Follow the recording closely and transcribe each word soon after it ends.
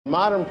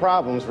Modern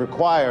problems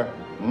require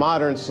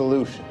modern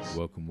solutions.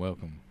 Welcome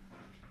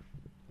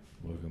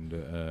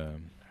to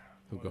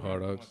Hookah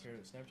Hard Dogs,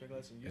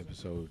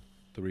 episode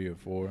 3 or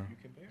 4.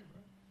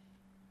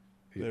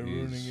 They're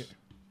ruining it.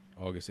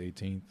 August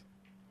 18th,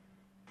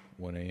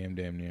 1 a.m.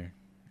 damn near,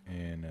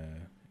 and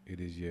it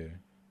is your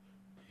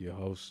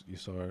host,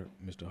 Yasar,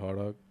 Mr. Hard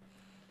Dog,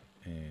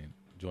 and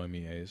join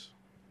me as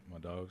my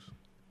dogs.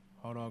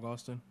 Hard Dog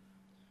Austin.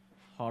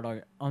 Hard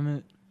Dog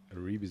Amit.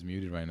 Arib is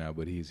muted right now,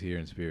 but he's here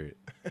in spirit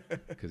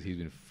because he's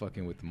been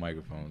fucking with the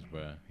microphones,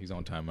 bruh. He's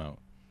on timeout.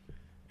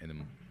 And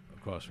then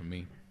across from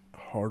me,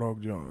 Hard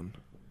Dog John.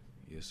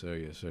 Yes, sir.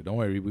 Don't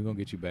worry, we're going to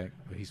get you back.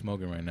 But he's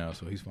smoking right now,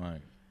 so he's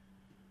fine.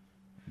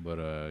 But,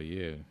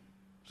 yeah.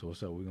 So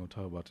what's up? We're going to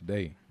talk about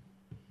today.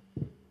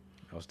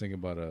 I was thinking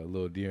about a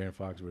little De'Aaron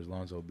Fox versus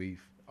Lonzo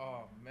Beef.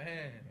 Oh,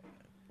 man.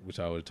 Which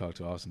I would have talked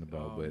to Austin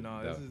about. But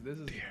no, this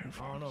is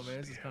I don't know,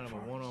 man. This is kind of a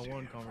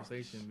one-on-one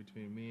conversation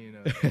between me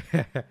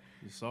and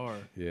Yasar.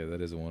 Yeah, that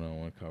is a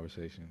one-on-one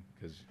conversation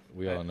because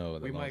we all know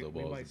that Lonzo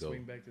Ball is the GOAT. We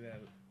might swing back to that.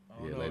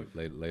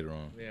 Later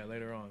on. Yeah,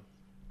 later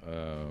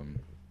on.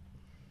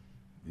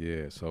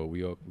 Yeah, so we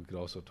could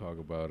also talk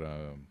about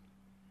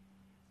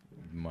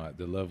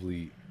the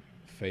lovely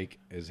fake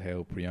as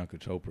hell Priyanka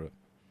Chopra,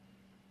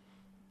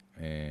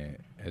 and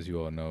as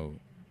you all know,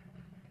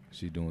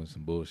 she's doing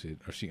some bullshit,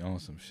 or she on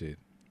some shit.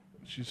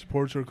 She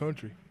supports her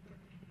country.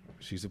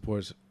 She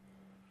supports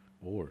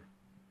war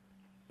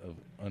of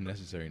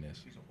unnecessariness.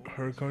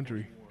 Her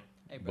country.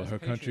 Hey, But her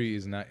country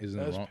isn't That's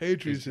wrong.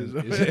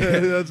 patriotism.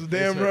 That's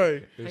damn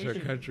right. Her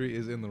country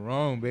is in the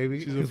wrong,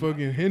 baby. She's a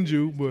fucking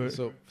Hindu, but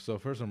So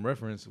for some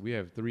reference, we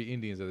have 3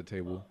 Indians at the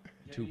table,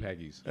 2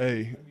 Pakis.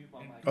 hey,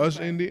 us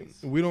Indians,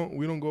 we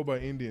don't go by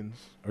Indians.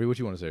 Ari, what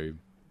you want to say, Ari?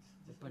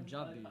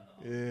 Punjabi.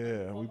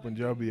 Yeah, we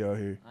Punjabi out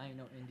here. I ain't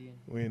no Indian.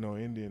 We ain't no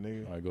Indian,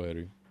 nigga. All right, go ahead,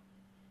 Ari.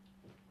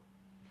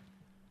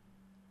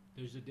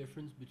 There's a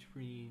difference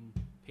between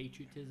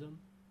patriotism.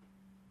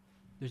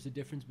 There's a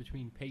difference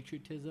between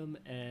patriotism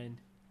and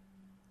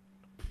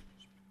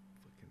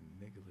Fucking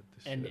nigga, let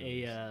this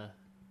shit out.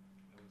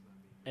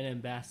 an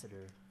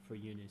ambassador for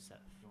UNICEF.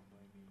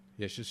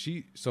 Yeah,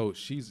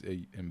 she's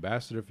a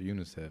ambassador for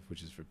UNICEF,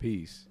 which is for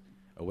peace,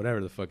 or whatever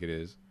the fuck it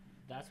is.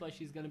 That's why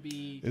she's gonna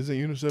be. Isn't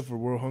UNICEF for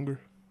world hunger?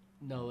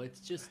 No, it's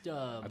just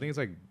I think it's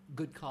like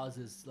good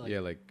causes,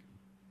 like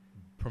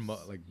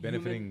promote, like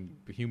benefiting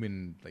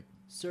human, like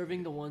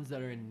serving the ones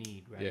that are in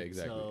need, right? Yeah,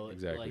 exactly, So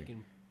exactly. like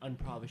in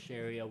unimpoverished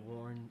area,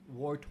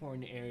 war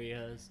torn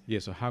areas. yeah.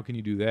 So how can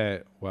you do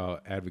that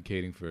while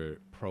advocating for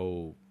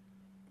pro?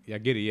 Yeah, I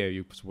get it. Yeah,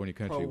 you support your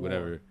country, Pro-war.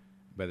 whatever.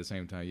 But at the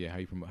same time, yeah,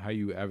 how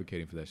you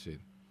advocating for that shit?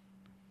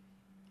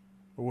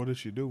 Or what does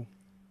she do?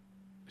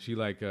 She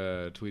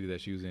tweeted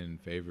that she was in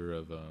favor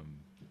of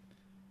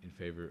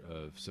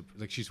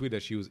like she tweeted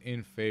that she was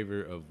in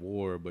favor of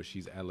war, but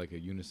she's at like a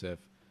UNICEF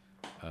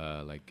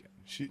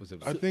She, what's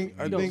it- I think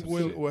No,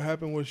 when what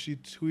happened was she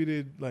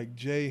tweeted like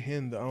Jai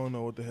Hind. I don't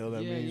know what the hell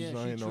that means.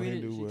 I ain't no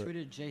Hindu, She but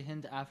tweeted Jai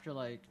Hind after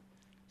like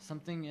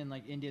something in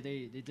like India.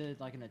 They did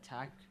like an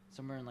attack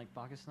somewhere in like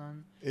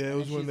Pakistan. yeah, it and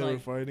was when she's they were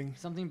like- fighting.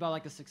 Something about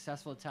like a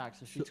successful attack.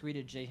 So she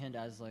tweeted Jai Hind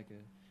as like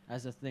a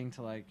thing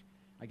to like,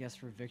 I guess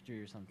for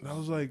victory or something. That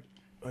was like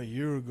a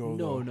year ago.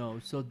 though. No.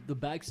 So the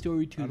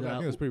backstory to I that.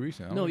 think it was pretty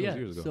recent. I don't No, think it yeah. was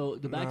years ago. So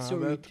the Nah,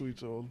 backstory. that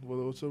tweet's old.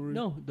 What's up, Reed?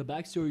 No, the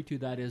backstory to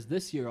that is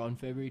this year on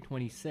February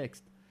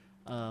 26th,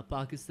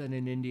 Pakistan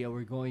and India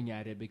were going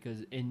at it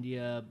because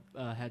India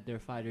had their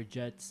fighter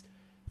jets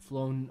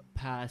flown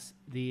past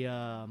the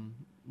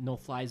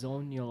no-fly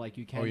zone. You know, like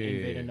you can't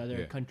invade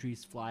another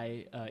country's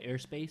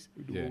airspace.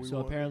 We do Yeah. what we So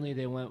want. apparently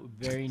they went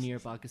very near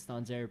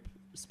Pakistan's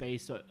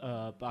airspace.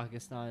 So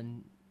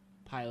Pakistan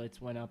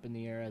pilots went up in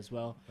the air as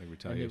well. Like And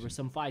retaliation. there were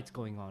some fights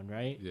going on,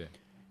 right? Yeah.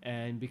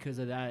 And because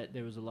of that,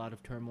 there was a lot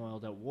of turmoil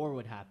that war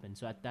would happen.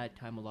 So at that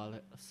time, a lot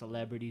of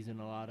celebrities and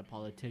a lot of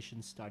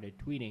politicians started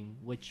tweeting,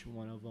 which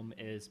one of them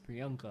is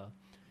Priyanka.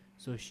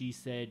 So she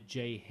said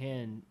Jai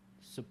Hind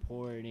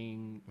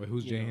supporting. Wait,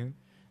 who's you Jai know- Hind?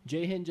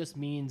 Jai Hind just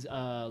means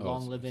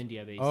long live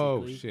India, basically.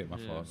 Oh shit, my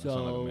fault. That sounded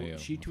So like a mayo.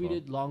 she My fault.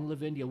 tweeted "Long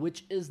Live India,"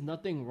 which is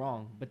nothing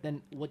wrong. But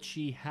then what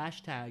she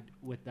hashtagged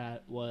with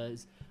that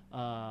was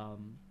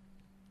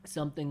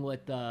something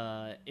with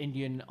the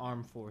Indian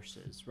Armed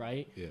Forces,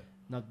 right? Yeah.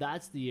 Now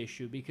that's the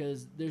issue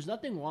because there's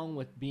nothing wrong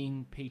with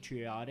being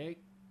patriotic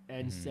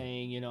and Mm-hmm.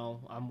 saying, you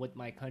know, I'm with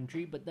my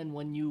country. But then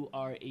when you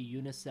are a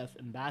UNICEF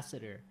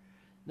ambassador,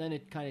 then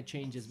it kind of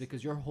changes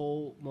because your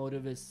whole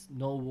motive is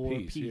no war,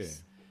 Peace,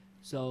 peace.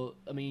 So,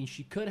 I mean,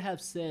 she could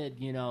have said,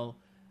 you know,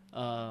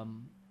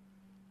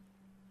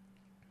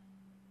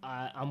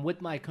 I'm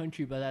with my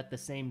country, but at the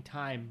same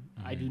time,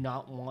 I do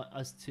not want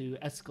us to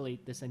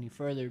escalate this any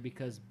further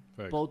because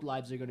Facts. both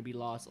lives are going to be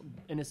lost.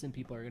 Innocent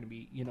people are going to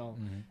be, you know,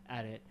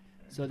 at it.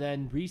 So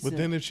then recent. But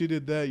then if she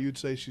did that, you'd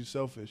say she's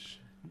selfish.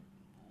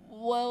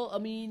 Well, I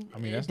mean,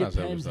 it that's not selfish,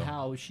 depends though.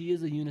 how. She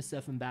is a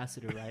UNICEF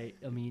ambassador, right?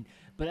 I mean,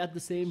 but at the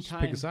same Just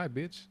time, pick a side,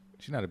 bitch.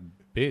 She's not a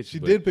bitch. She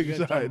but- did pick You a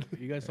guys side. talking,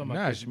 you guys talking Nah,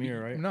 about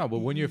Kashmir, right? No, but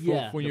when you're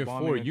Yeah. for The you're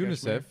bombing for in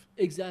UNICEF, Kashmir?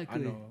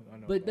 exactly. I know.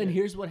 know. But then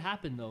here's what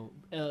happened though.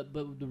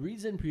 But the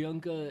reason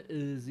Priyanka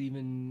is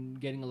even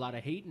getting a lot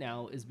of hate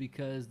now is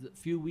because a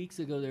few weeks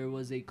ago there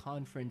was a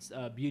conference,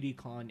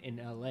 BeautyCon in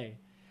LA,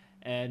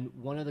 and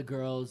one of the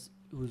girls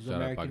who's Shout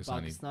out American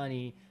Pakistani.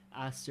 Pakistani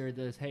asked her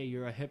this, "Hey,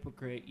 you're a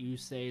hypocrite. You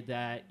say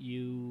that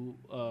you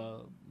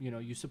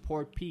you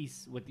support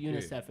peace with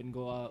UNICEF and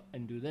go out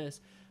and do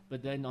this,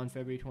 but then on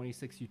February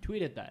 26th you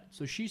tweeted that."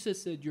 So she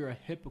just said you're a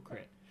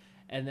hypocrite.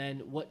 And then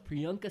what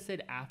Priyanka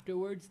said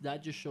afterwards,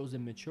 that just shows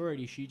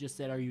immaturity. She just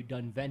said, "Are you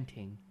done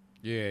venting?"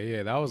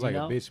 Yeah, that was You like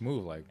know? a bitch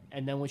move. Like,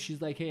 And then when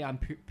she's like, "Hey, I'm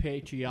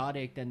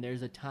patriotic," then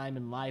there's a time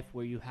in life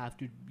where you have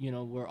to,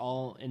 we're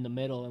all in the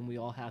middle and we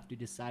all have to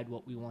decide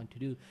what we want to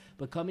do.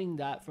 But coming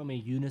that from a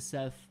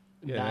UNICEF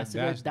Yeah,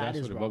 ambassador, that's that what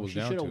is it wrong. bubbles She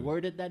down should have to.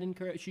 worded that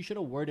incorrect. She should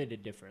have worded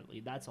it differently.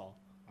 That's all.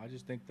 I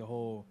just think the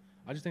whole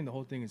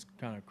thing is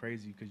kind of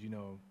crazy because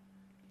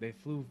they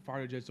flew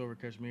fighter jets over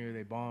Kashmir,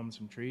 they bombed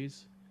some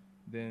trees,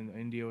 then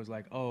India was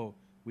like, "Oh,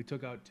 we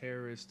took out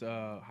terrorist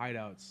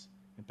hideouts,"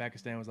 and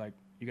Pakistan was like,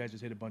 "You guys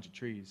just hit a bunch of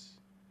trees."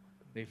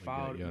 They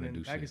filed, you gotta and do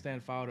then shit. Pakistan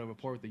filed a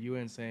report with the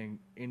UN saying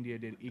India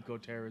did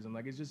eco-terrorism.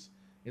 Like it's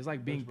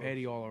like being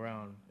petty all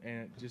around,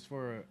 and just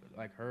for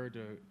like her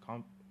to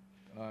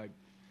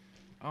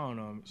I don't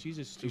know. She's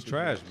just stupid. She's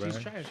trash, for that. bruh.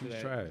 She's trash for She's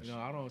that. trash.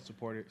 I don't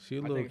support it. she a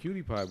I little think-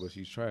 cutie pie, but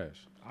she's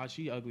trash.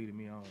 She ugly to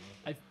me. I don't know.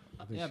 I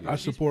think Yeah, she bro, I is.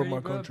 she's support pretty, my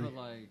bro, country. But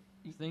like,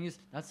 the thing is,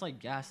 that's like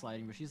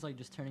gaslighting. But she's like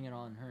just turning it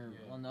on her,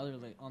 on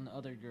the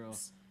other girl,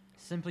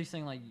 simply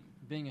saying like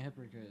being a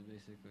hypocrite,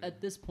 basically.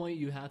 At this point,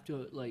 you have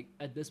to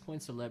at this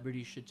point,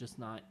 celebrities should just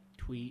not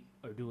tweet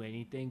or do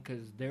anything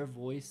because their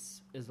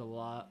voice is a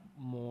lot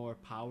more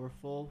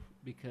powerful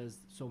because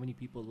so many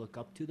people look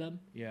up to them.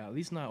 Yeah, at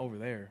least not over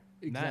there.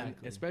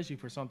 Exactly. Especially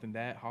for something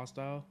that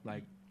hostile.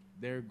 Like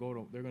they're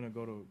gonna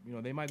go to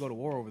they might go to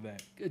war over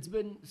that. It's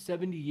been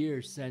 70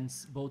 years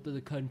since both of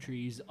the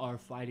countries are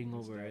fighting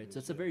over it. So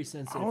it's a very I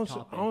sensitive don't,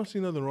 topic. I don't see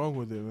nothing wrong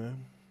with it,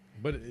 man.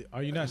 But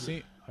are you not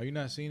seeing? Are you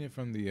not seeing it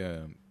from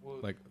the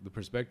like the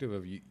perspective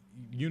of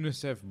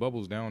UNICEF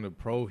bubbles down to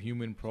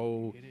pro-human,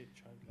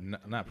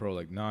 not pro,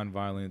 like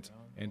non-violence,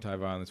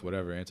 anti-violence,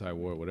 whatever,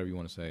 anti-war, whatever you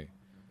want to say.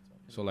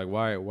 So like,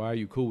 why are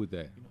you cool with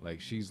that?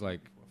 Like, she's like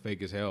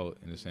fake as hell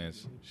in a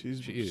sense.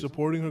 She's She is.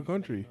 supporting her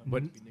country.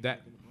 But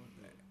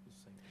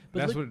But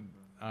that's look- what.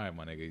 All right,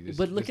 my nigga. This,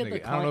 But look this at the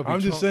nigga, I don't know if I'm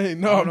you just troll- saying. I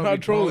No, don't I'm know if not you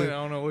trolling, trolling.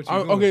 I don't know what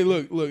you're doing. Okay,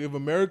 look. If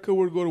America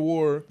were to go to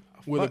war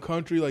with a Fuck-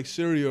 country like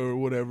Syria or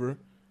whatever,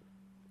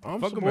 I'm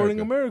Fuck supporting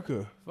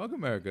America. Fuck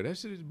America. That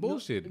shit is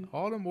bullshit.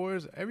 All them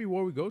wars, every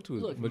war we go to,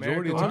 is Look,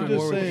 majority America of I'm the time went to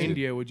just war with saying.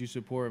 India. Would you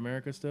support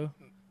America still?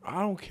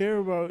 I don't care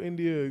about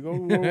India. Go to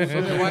war with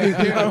Then somebody. why you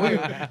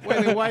care?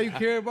 Wait, then why you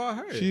care about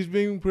her? She's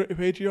being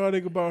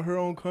patriotic about her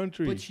own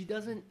country. but she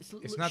doesn't.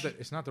 It's not the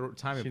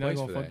time and She's not place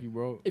gonna for fuck that. you,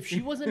 bro. If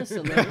she wasn't a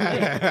celebrity,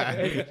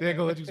 She ain't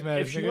gonna let you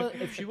smash.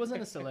 if she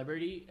wasn't a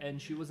celebrity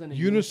and she wasn't a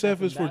UNICEF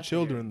is for ambassador,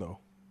 children, though.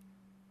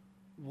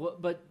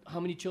 But how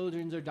many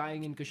children are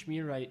dying in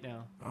Kashmir right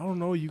now? I don't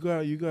know. You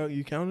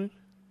counted?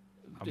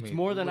 It's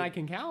more than I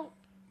can count.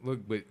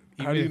 Look, but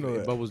How even do you if know it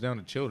that? bubbles down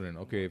to children,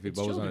 okay, if it It's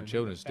bubbles down children. to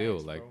children, still,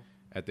 Facts, like bro.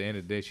 at the end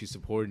of the day, she's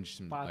supporting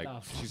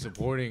she's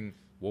supporting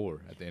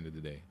war. At the end of the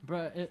day,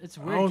 Bro, it's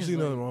I weird. don't 'cause, see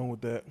like, nothing wrong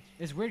with that.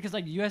 It's weird because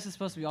like the U.S. is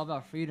supposed to be all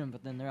about freedom,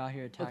 but then they're out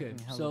here attacking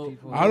Okay, hella so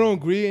people. I don't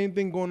agree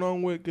anything going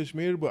on with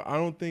Kashmir, but I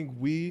don't think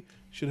we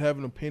should have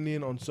an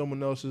opinion on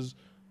someone else's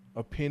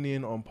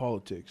opinion on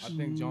politics. I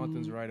think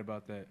Jonathan's right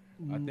about that.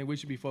 I think we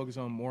should be focused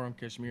on more on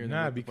Kashmir than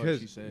Nah, what the fuck because-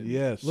 she said.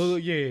 Yes.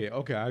 look, yeah,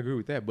 okay, I agree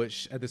with that.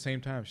 But at the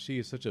same time, she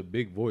is such a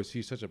big voice.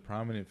 She's such a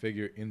prominent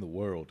figure in the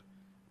world.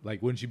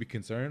 Like, wouldn't you be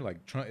concerned?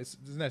 Like, Trump,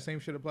 doesn't that same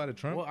shit apply to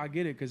Trump? Well, I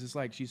get it because it's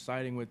like she's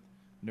siding with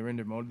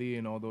Narendra Modi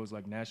and all those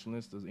like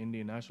nationalists, those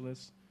Indian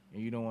nationalists,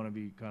 and you don't want to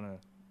be kind of.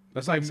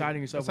 That's like like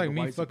siding yourself That's like with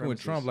me the white fucking with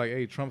supremacists. Trump. Like,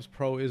 hey, Trump's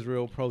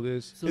pro-Israel,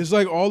 pro-this. So It's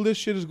like all this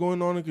shit is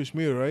going on in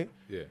Kashmir, right?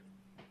 Yeah.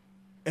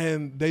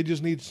 And they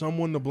just need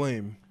someone to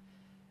blame.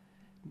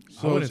 I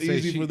So wouldn't it's say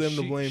easy for them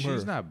to blame her.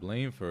 She's not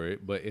blamed for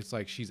it, but it's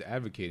like she's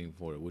advocating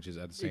for it, which is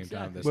at the same time.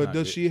 Exactly. That's But not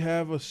does it. she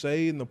have a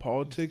say in the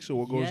politics of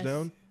what goes yes,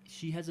 down?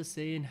 She has a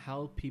say in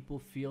how people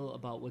feel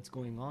about what's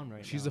going on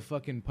right She's now. a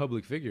fucking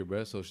public figure,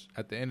 bro. So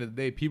at the end of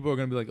the day, people are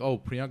gonna be like, "Oh,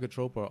 Priyanka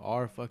Chopra,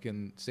 our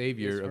fucking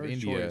savior It's of her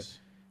India." choice.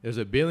 There's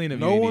a billion of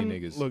No you one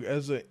Indian niggas. look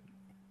as a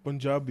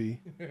Punjabi,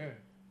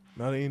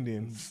 not an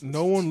Indian.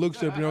 No one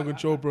looks at Priyanka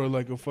Chopra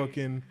like a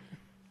fucking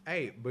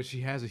Hey, but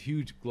she has a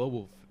huge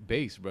global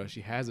base, bro.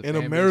 She has a in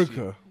fan base.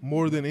 America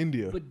more than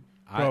India, But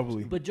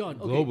probably. but John,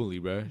 okay,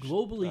 globally, bro.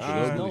 globally she's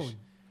Ah. known.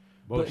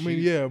 But I mean,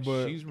 yeah,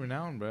 but- she's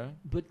renowned, bro.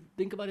 But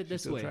think about it She's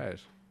this still way.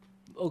 trash.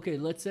 Okay,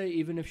 let's say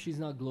even if she's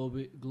not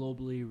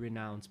globally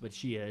renowned, but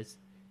she is.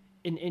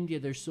 In India,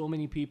 there's so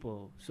many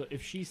people. So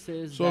if she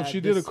says so that if she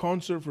did a this-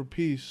 concert for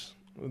peace,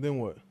 then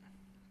what?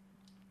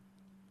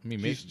 I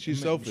mean,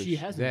 She's selfish. she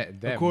hasn't.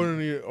 that According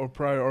to your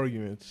prior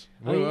arguments.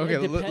 I mean, okay,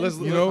 it depends. let's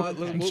You know,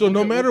 let's- so no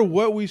okay, matter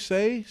what we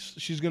say,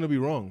 she's gonna be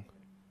wrong.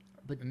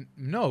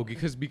 No,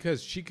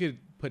 because she could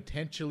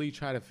potentially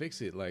try to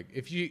fix it. Like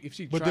if she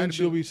But tried then to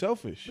she'll be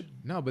selfish.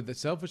 no, but the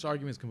selfish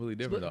argument is completely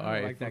different. Though. I All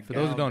right, like that for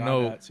those who gal don't got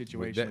know, that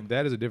situation.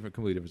 that is a different,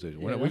 completely different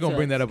situation. Yeah, We're that's gonna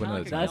bring a- that up kinda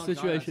another like time. That Gal Gadot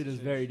situation is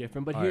very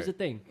different. But here's the Alright.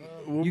 thing.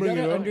 We'll You bring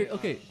it gotta up.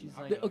 okay. She's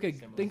like Okay,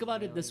 similar think to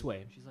about it Gal this Gadot.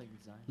 way. She's like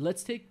resigned.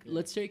 Let's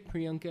take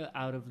Priyanka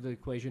out of the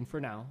equation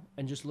for now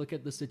and just look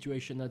at the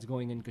situation that's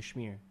going in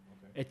Kashmir.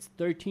 It's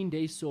 13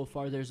 days so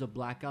far. There's a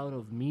blackout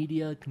of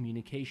media,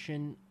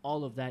 communication,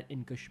 all of that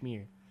in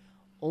Kashmir.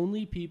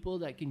 Only people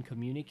that can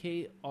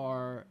communicate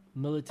are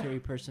military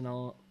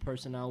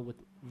personnel with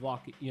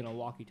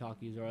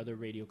walkie-talkies or other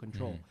radio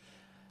control.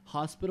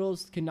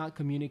 Hospitals cannot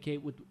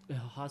communicate with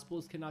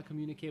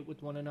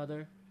one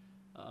another.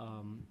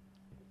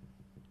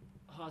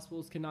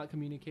 Hospitals cannot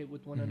communicate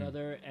with one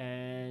another,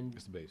 and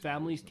It's the base.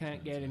 families That's what can't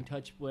I'm get in saying.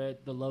 touch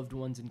with the loved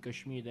ones in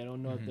Kashmir. They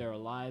don't know if they're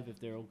alive, if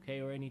they're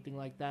okay, or anything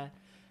like that.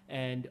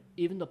 And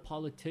even the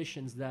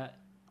politicians that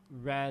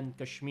ran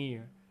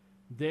Kashmir,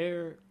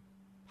 they're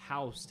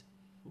housed,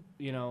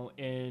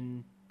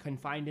 and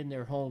confined in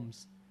their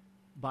homes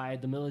by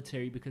the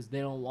military because they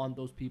don't want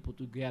those people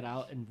to get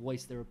out and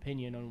voice their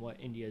opinion on what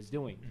India is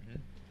doing.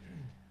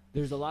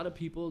 There's a lot of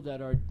people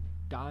that are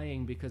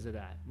dying because of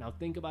that. Now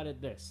think about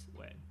it this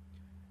way.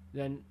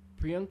 Then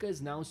Priyanka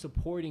is now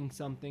supporting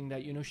something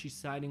that she's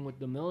siding with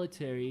the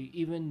military,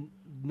 even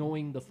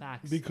knowing the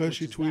facts. Because which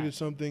she is tweeted that.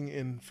 something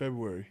in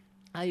February.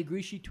 I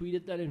agree. She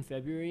tweeted that in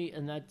February,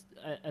 and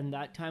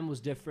that time was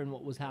different.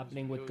 What was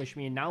happening with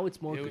Kashmir? Now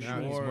it's more It was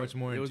Kashmir. Now it's much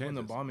more It was when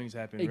the intense. bombings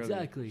happened. really.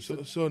 Exactly.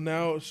 So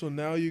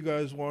now you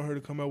guys want her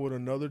to come out with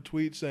another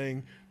tweet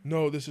saying,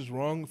 no, this is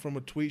wrong from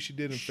a tweet she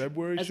did in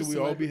February? As a Should we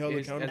all be held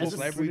as a accountable for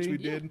the tweets celebrity, we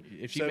did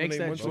if she 7, makes 8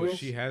 that months choice, ago? Well,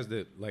 she has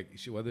the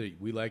whether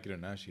we like it or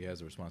not, she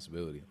has a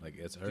responsibility. Like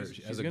it's her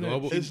She's as a gonna-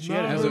 global, It's she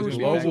not has as a her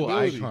global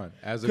responsibility. icon,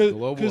 as a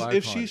global icon.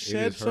 if she it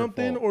said is her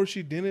something fault. or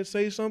she didn't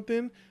say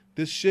something,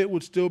 this shit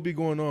would still be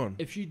going on.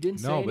 If she didn't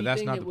say No, anything, but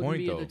that's not it the wouldn't point,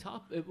 be at though. the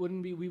top. It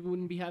wouldn't be. We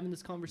wouldn't be having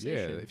this yeah,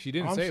 conversation. if she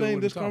didn't I'm say it, we saying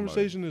wouldn't this be talking about it.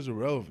 conversation is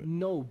irrelevant.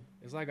 No,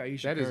 It's like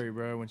Aisha That is- Curry,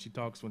 bro, when she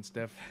talks when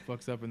Steph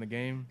fucks up in the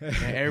game, and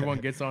everyone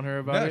gets on her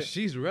about No, it.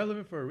 she's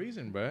relevant for a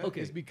reason, bruh.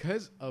 Okay. It's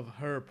because of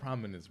her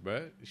prominence,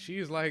 bruh.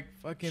 She's like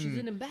fucking. she's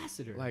an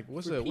ambassador. like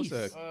what's for a peace.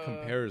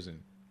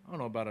 comparison? I don't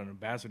know about an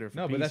ambassador for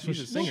No, peace. but that's what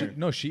she's she's a singer.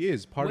 No, she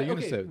is part of When-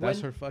 okay, UNICEF. That's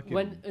when- her fucking.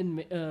 When in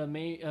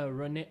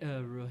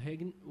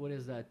Rohingya, what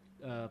is that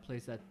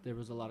place that there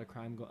was a lot of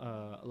crime,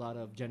 a lot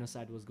of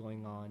genocide was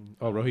going on?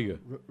 Oh, Rohingya.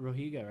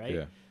 Rohingya, right?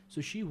 Yeah.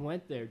 So she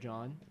went there,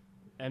 John,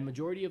 and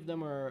majority of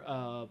them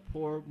are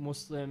poor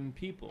Muslim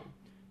people.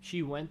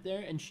 She went there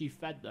and she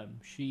fed them.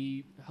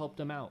 She helped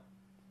them out.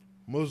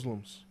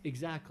 Muslims.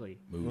 Exactly.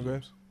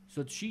 Muslims.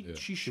 So she Yeah.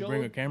 she She showed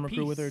bring a camera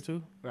crew with her peace,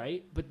 too.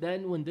 right? But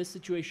then when this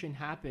situation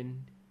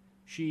happened,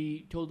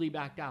 she totally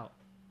backed out,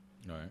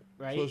 All right.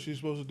 right? So she's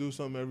supposed to do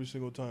something every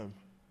single time.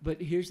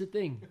 But here's the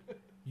thing.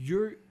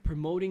 You're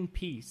promoting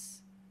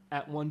peace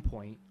at one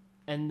point,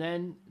 and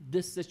then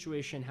this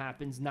situation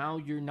happens. Now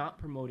you're not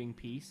promoting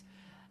peace.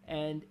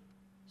 And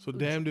So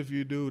damned if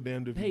you do,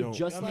 damned if hey, you don't.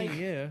 just I like mean,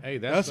 yeah. Hey,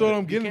 That's what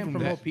I'm You getting can't from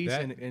promote that. peace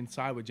That- and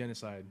side with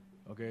genocide.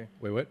 Okay.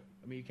 Wait, what?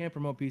 I mean, you can't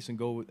promote peace and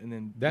go and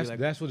then. be That's like,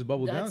 that's what it's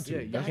bubbled down That's- to. yeah,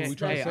 That's that's- what we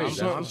trying to hey, say. I'm That's-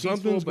 so- I'm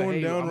Something's peaceful, but going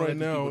hey, down I'm gonna right let these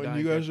now, people and die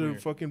you in guys are Kashmir.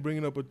 fucking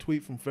bringing up a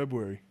tweet from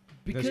February.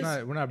 because That's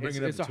not. We're not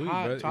bringing it's up a the tweet,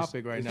 hot but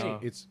topic right now.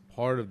 It's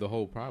part of the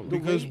whole problem.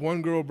 Because way-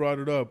 one girl brought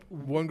it up.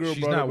 One girl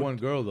She's brought not it one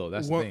girl though.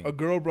 That's the one, thing. a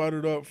girl brought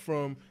it up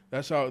from.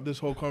 That's how this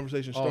whole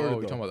conversation started. Oh, you're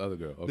though. talking about the other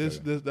girl.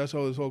 Okay. That's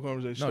how this whole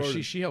conversation no,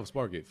 started. she helped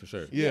spark it for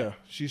sure. Yeah,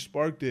 she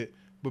sparked it.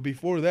 But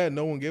before that,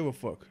 no one gave a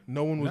fuck.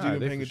 No one was Nah,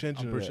 even they paying for sure-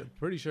 attention I'm to pretty that.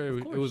 pretty sure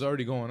it course. was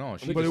already going on.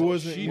 She But it just-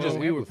 wasn't- She well, just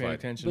we were paying amplified it.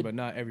 attention, But- but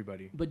not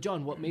everybody. But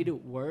John, what made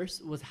it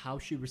worse was how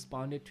she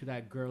responded to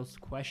that girl's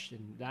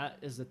question. That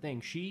is the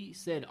thing. She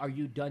said, "Are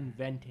you done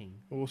venting?"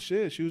 Well,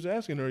 shit. She was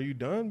asking her, "Are you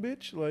done,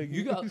 bitch? Like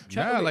You got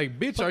Nah, okay, like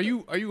bitch, but are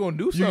you gonna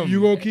do you, something? you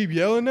gonna keep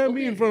yelling at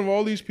me in Okay. front of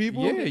all these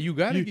people? Yeah, you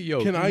gotta get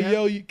yo. Can I have-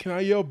 yell? Can I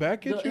yell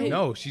back at No, you? hey,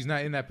 No, she's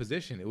not in that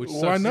position. Which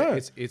Why sucks.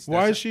 not? It's Why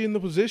that's- is she in the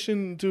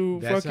position to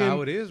That's fucking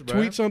how it is, bruh.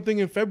 tweet something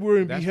in February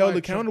and be That's held why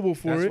accountable Trump,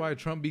 for that's it? why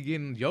Trump be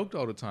getting yoked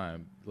all the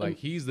time. Like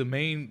he's the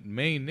main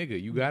nigga.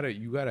 You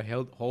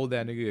gotta hold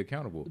that nigga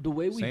accountable. The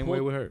way we Same hold-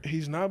 way with her.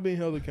 He's not being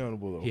held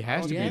accountable though. He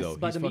has to Yes, be though.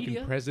 by He's the fucking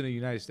media. president of the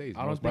United States.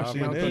 I don't most think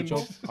powerful CNN.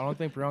 country. I don't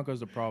think Priyanka's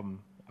the problem.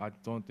 I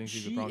don't think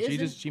she's the She problem. She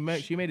isn't- just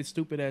she made a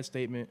stupid ass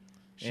statement,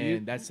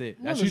 and that's it.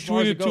 No, That's She as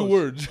far as it tweeted two goes.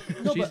 words.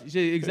 No, She's, but-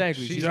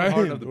 exactly. She's She's giant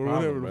part of the or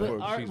problem, whatever the bro.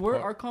 fuck. But She's our,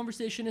 part- our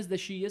conversation is that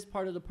she is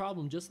part of the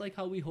problem, just like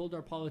how we hold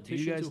our do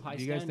politicians you guys to high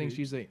do you guys think standards.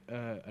 she's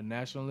a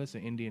nationalist,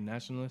 an Indian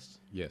nationalist?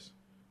 Yes.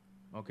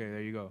 Okay,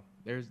 there you go.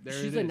 There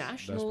She's it a is.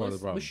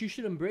 nationalist, problem. but she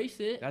should embrace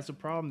it. That's a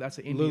problem. That's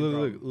an Look, Indian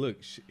look, problem. look,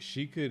 look.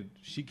 She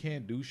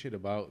can't do shit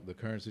about the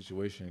current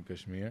situation in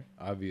Kashmir,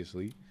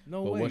 obviously.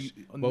 No But way.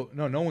 what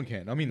no one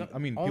can. I mean,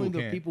 only people the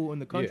can. people in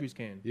the countries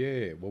can.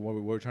 Yeah, but what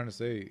we're trying to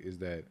say is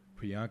that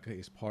Priyanka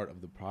is part of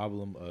the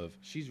problem of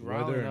She's whether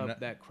riling or up that,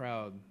 that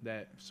crowd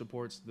that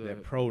supports the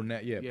that pro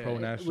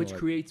national. which like,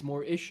 creates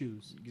more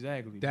issues.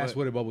 exactly. that's but-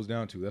 what it bubbles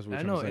down to. That's what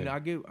I we're know, trying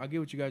and to say. I get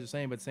what you guys are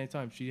saying, but at the same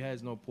time, she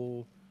has no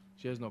pull,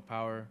 she has no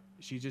power.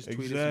 She just tweeted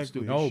some Exactly.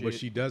 stupid No, shit. but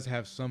she does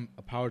have some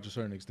power to a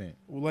certain extent.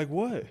 Well, like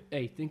what?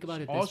 Hey, think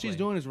about it. All this she's way.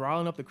 doing is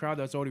riling up the crowd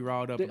that's already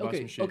riled up about Okay,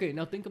 some shit. okay.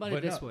 Now think about it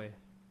But this no- way.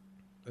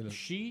 Uh,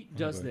 She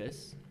does okay.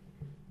 this,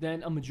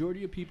 then a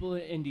majority of people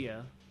in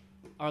India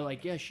are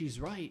like, yeah, she's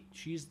right.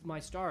 She's my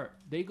star.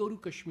 They go to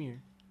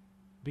Kashmir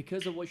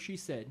because of what she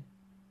said.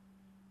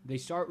 They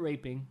start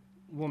raping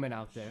women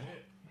out there,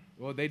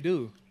 Well, they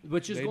do.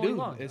 which is They going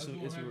do. on. It's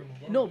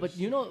No, but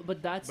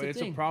but that's but the it's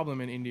thing. a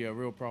problem in India, a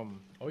real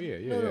problem. Oh yeah,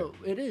 yeah, No, yeah. no,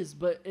 it is.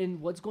 But in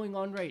what's going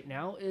on right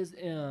now is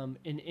in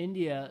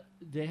India,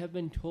 they have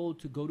been told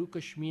to go to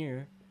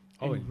Kashmir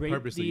Oh, and and rape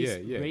purposely, these yeah,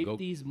 yeah, rape go-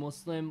 these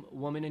Muslim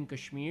women in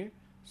Kashmir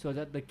so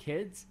that the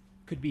kids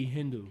could be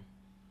Hindu.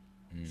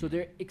 So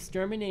they're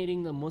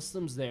exterminating the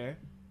Muslims there.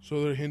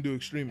 So they're Hindu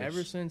extremists.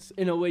 Ever since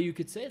In a way, you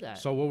could say that.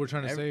 So what we're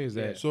trying to say is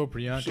that so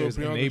Priyanka so is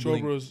Priyanka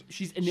enabling. Chopra's.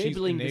 she's She's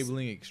enabling this.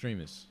 enabling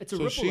extremists. It's a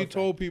So ripple she effect.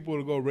 told people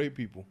to go rape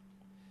people.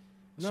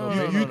 no, you,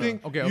 no, you no, no.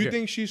 think Okay, you okay.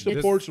 think she This-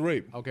 supports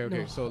rape? Okay, okay.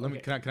 No, So let me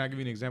okay. can I give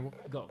you an example?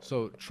 Go.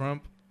 So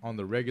Trump on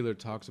the regular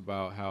talks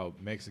about how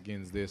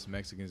Mexicans this,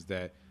 Mexicans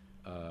that,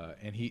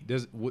 and he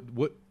does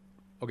what?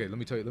 Okay, let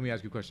me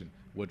ask you a question.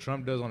 What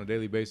Trump does on a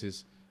daily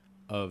basis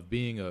of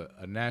being a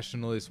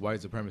nationalist,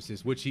 white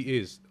supremacist, which he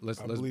is. Let's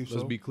believe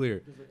let's so. be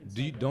clear.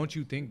 Don't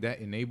you think that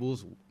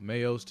enables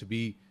males to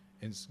be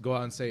and go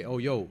out and say, oh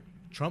yo,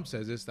 Trump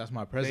says this, that's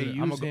my president.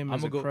 use him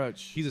as I'ma a go.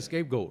 crutch. He's a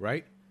scapegoat,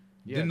 right?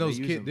 Yeah, Didn't they those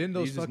use kids? him. Didn't They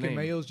those use his fucking name.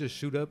 males just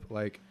shoot up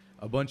like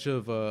a bunch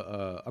of?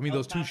 I mean,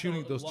 those two Paso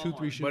shootings, those two, Walmart.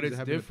 three shootings. But that it's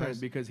happened in the different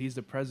past. because he's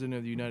the president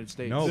of the United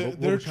States. No, They're, but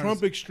what they're we're trying to Trump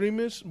s-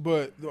 extremists,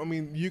 but I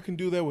mean, you can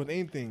do that with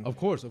anything. Of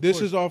course,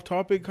 This is off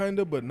topic, kind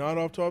of, but not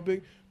off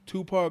topic.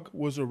 Tupac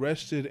was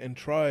arrested and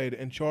tried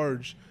and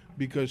charged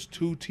because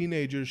two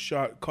teenagers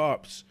shot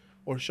cops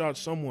or shot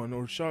someone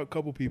or shot a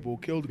couple people,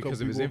 killed a because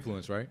couple of his people.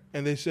 influence, right?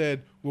 And they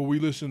said, well, we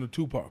listen to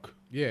Tupac.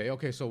 Yeah.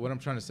 Okay. So what I'm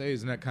trying to say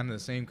isn't that kind of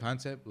the same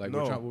concept? Like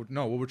No.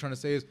 what we're trying to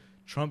say is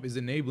Trump is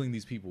enabling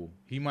these people.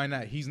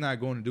 He's not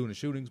going to do the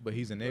shootings, but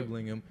he's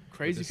enabling them.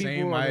 Crazy with the people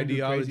same are gonna do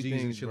crazy ideologies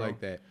and things, shit bro. like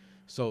that.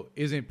 So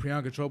isn't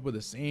Priyanka Chopra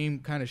the same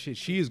kind of shit?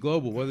 She is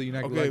global, whether you're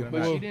not Okay, like it or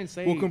well, not. she didn't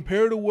say- well,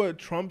 compared to what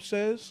Trump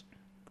says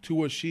to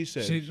what she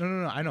says.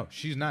 No. I know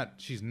she's not.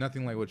 She's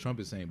nothing like what Trump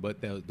is saying.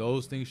 But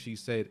those things she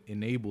said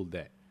enabled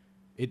that.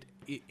 It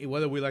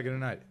whether we like it or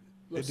not,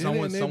 It didn't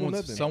enable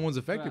nothing. someone's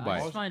affected Bruh, by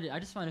I it.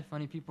 just find it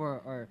funny. People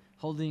are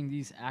holding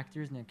these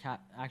actors and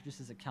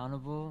actresses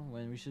accountable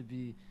when we should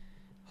be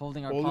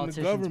holding our Holding the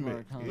politicians government. more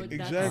accountable. But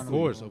that's- Exactly.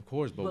 Of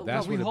course, but But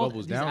that's we what it hold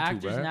bubbles these down to,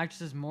 actors and bro.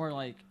 actresses more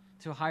like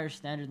to a higher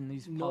standard than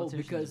these No,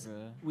 politicians. because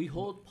bruh. we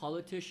hold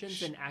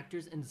politicians and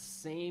actors in the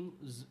same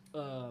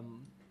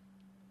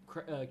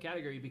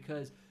category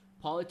because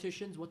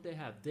politicians, what they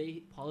have,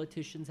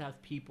 politicians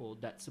have people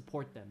that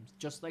support them,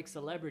 just like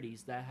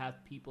celebrities that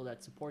have people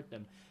that support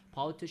them.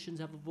 Politicians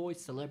have a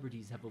voice,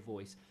 celebrities have a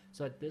voice.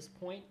 So at this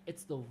point,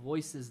 it's the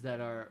voices that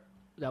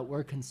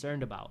we're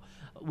concerned about.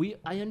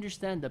 I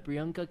understand that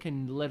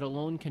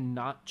Priyanka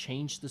cannot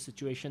change the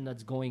situation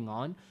that's going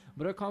on,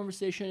 but our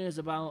conversation is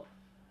about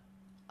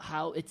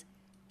how it's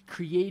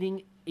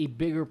creating a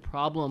bigger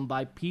problem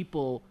by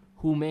people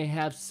who may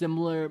have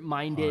similar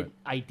minded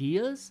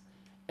ideas,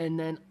 and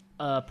then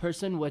a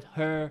person with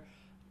her,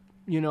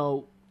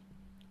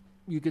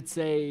 you could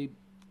say,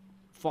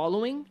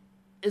 following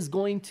is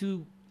going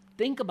to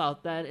think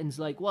about that and it's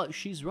like, well,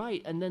 she's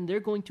right, and then they're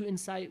going to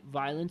incite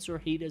violence or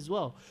hate as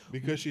well.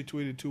 Because she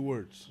tweeted 2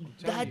 words.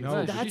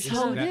 No, That's she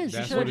how should've- it is.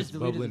 That's should've what just it's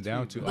deleted bubbling the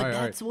down tweet, to. bro. But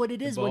Alright, that's what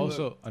it is But when-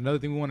 also, another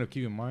thing we want to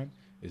keep in mind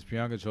is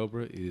Priyanka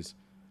Chopra is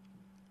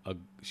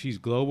she's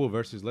global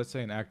versus, let's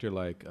say, an actor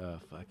like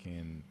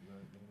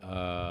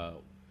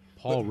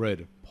Paul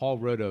Rudd. Paul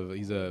Rudd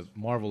he's a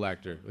Marvel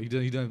actor. He's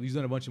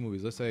done a bunch of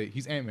movies. Let's say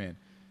he's Ant-Man.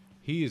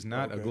 He is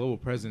not a Okay. global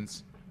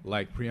presence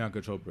like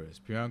Priyanka Chopra is.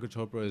 Priyanka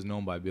Chopra is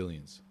known by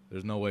billions.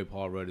 There's no way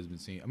Paul Rudd has been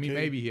seen. I mean,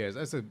 Okay. maybe he has.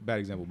 That's a bad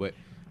example, but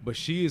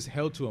she is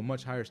held to a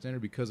much higher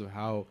standard because of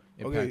how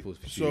Okay, impactful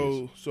she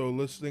is. so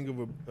let's think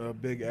of a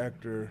big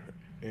actor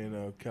in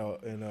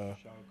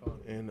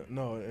in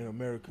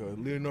America,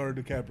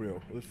 Leonardo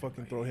DiCaprio. Let's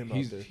fucking throw him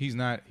out there. He's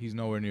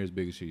nowhere near as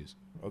big as she is.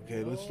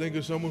 Okay, let's think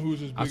of someone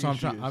who's as big That's what as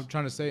she is. I'm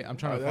trying to say. I'm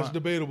trying to That's find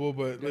debatable,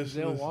 but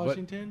Denzel let's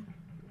Washington.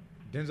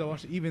 Denzel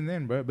Washington. Even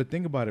then, bro. But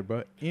think about it,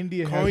 bro.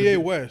 India has Kanye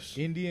West.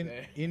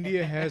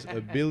 India has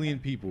 1 billion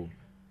people,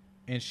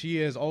 and she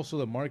has also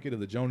the market of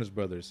the Jonas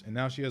Brothers, and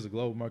now she has a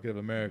global market of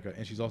America,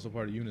 and she's also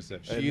part of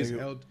UNICEF. Hey, She is nigga,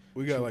 held.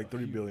 We got like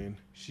 3 billion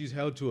She's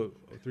held to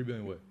a 3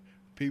 billion what?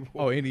 people.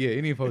 Oh,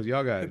 Indian folks,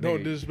 y'all got it. Don't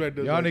nigga. disrespect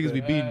us. Y'all like niggas be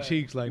that. beating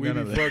cheeks like We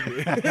none be of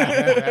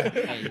that.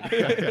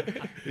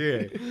 fucking.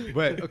 Yeah,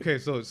 but okay.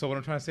 So what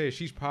I'm trying to say is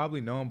she's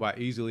probably known by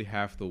easily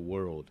half the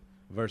world,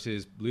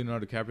 versus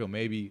Leonardo DiCaprio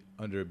maybe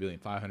under 1 billion,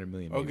 500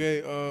 million. Maybe.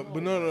 Okay,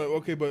 but no.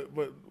 Okay, but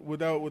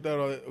without all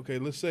that, okay.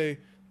 Let's say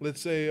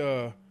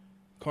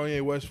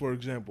Kanye West, for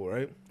example,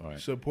 right? All right.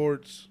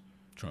 Supports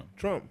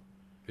Trump.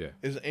 Yeah.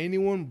 Is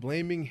anyone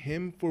blaming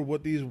him for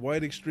what these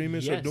white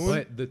extremists are Yes. doing?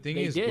 But the thing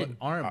They is, did.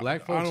 aren't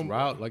black I folks don't-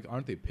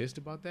 aren't they pissed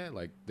about that?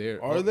 Like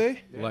they're Are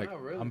they? Like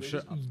not really. I'm They're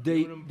sure. just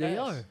They giving them they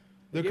pass. are.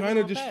 They're giving kind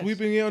of him a just pass.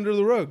 sweeping it under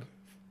the rug.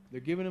 They're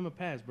giving him a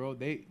pass, bro.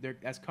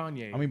 That's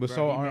Kanye. I mean, but bro.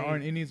 so He made-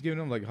 aren't Indians giving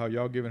them like how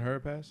y'all giving her a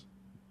pass?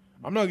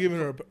 I'm not giving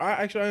her.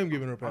 I am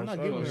giving her a pass. I'm not I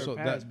giving don't her know. a So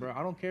pass, that- bro.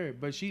 I don't care.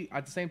 But she,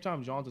 at the same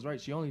time, Johns is right.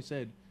 She only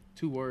said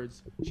 2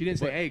 words. She didn't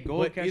say, But- "Hey, go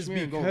but to it's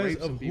Kashmir and go because rape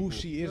some of people." who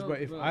she is, Bro, bro.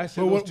 If bro. I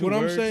said But those what- two what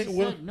I'm words, saying- She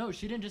What- said, no,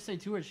 she didn't just say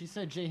 2 words. She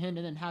said J Hind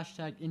and then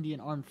hashtag Indian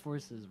Armed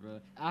Forces,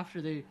 bro.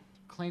 After they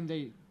claimed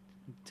they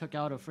took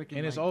out a freaking.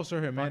 and it's like, also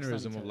her Pakistani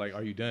mannerism of like, terrorist.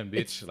 "Are you done, bitch?"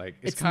 It's- Like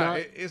it's it's kind not-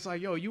 of it's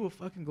like, yo, you a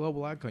fucking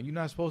global icon. You're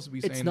not supposed to be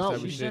It's saying not-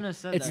 this She type of shouldn't shit. have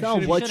said It's that.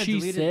 not She what should've she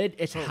deleted- said;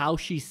 it's how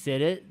she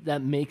said it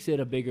that makes it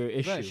a bigger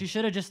issue. Right, she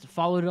should have just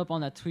followed up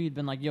on that tweet,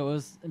 been like, "Yo, it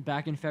was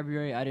back in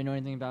February. I didn't know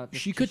anything about."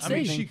 This She could I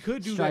mean, say- she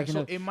could do that. striking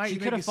So up." it might She make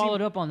could it have seem-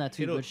 followed up on that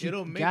tweet, It'll but she make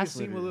it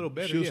gaslit seem a her. little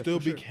better. She'll yeah, still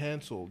for be sure.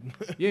 canceled.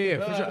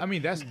 Yeah, for sure. I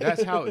mean, that's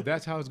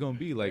how it's gonna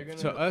be. Like They're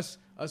to gonna- us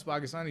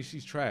Pakistanis,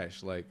 she's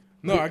trash. Like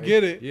No, I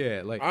get it.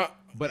 Yeah, like I-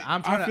 but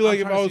I'm trying I to. feel like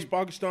I'm if trying I to was see-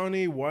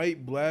 Pakistani,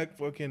 white, black,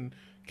 fucking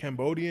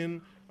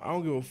Cambodian, I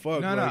don't give a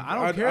fuck. No, Like, I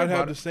don't I'd, care I'd about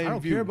have the it. same I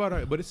don't view. care about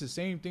her, but it's the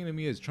same thing to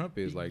me as Trump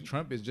is. Like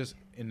Trump is just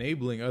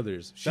enabling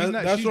others. She's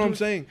not. That's she's what I'm doing-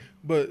 saying.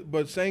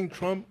 But saying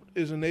Trump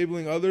is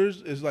enabling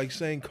others is like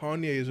saying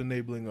Kanye is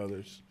enabling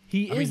others.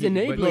 he I mean, is but-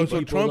 enabling No, No, people,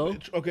 so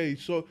Trump. though. Okay,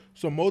 so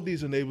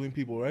Modi's enabling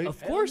people, right? Of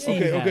course, he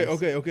Okay, has.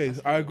 okay.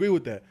 I agree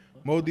with that.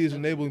 Modi is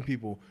enabling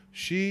people.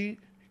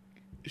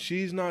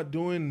 She's not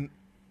doing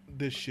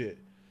this shit.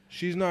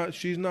 She's not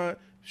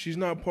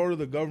part of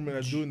the government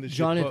that's doing this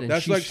Jonathan, shit.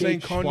 That's she like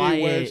saying stayed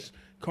quiet.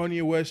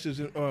 Kanye West is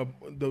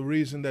the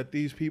reason that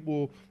these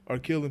people are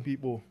killing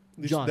people.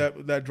 John.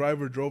 That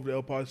driver drove to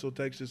El Paso,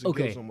 Texas, and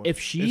Okay, killed someone. if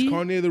is she-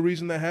 Kanye the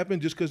reason that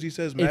happened just because he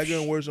says MAGA she-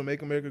 and wears a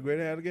 "Make America Great"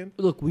 hat again?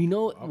 Look, we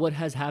know what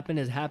has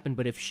happened,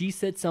 but if she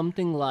said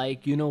something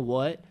like, you know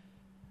what,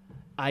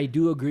 I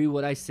do agree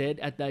what I said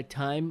at that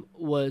time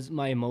was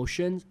my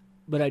emotions,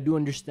 but I do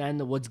understand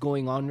that what's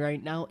going on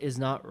right now is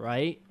not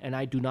right, and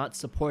I do not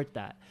support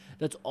that.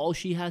 That's all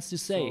she has to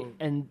say, So-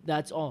 and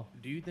that's all.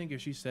 Do you think if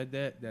she said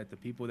that the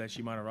people that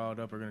she might have riled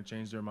up are going to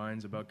change their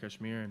minds about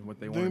Kashmir and what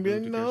they They're want gonna to be do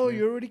like, to no, Kashmir?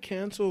 you're already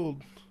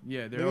canceled.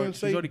 Yeah, They're gonna she's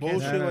say already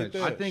bullshit canceled.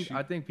 like that.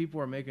 I think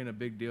people are making a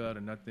big deal out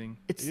of nothing.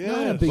 It's Yes.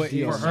 not a big But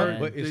deal, it's, For her, man.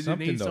 but They it's need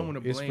something though. someone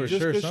to It's for blame.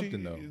 sure 'cause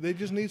something though. They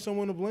just need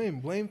someone to blame.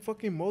 Blame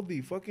fucking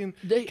Modi. Fucking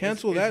They-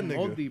 cancel that nigga.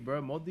 Modi,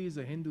 bro. Modi is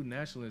a Hindu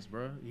nationalist,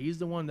 bro. He's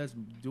the one that's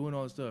doing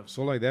all this stuff.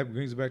 So like that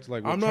brings back to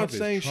like. What I'm not Trump is.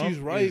 saying Trump she's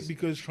right is-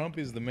 because- Trump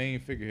is the main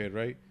figurehead,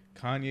 right?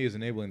 Kanye is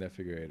enabling that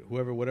figurehead.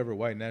 Whatever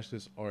white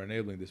nationalists are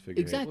enabling this figurehead.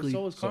 Exactly.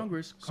 Well, so is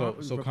Congress.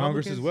 So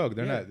Congress as well.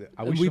 They're yeah.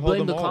 not. And should we hold blame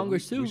them the all-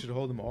 Congress, too. We should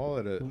hold them all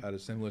at a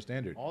similar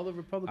standard. All the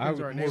Republicans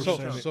are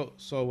enabled.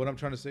 So what I'm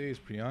trying to say is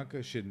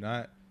Priyanka should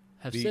not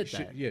Have be, said should-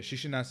 that. Yeah, she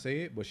should not say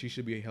it, but she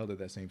should be held at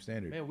that same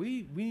standard. Man,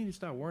 we need to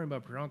stop worrying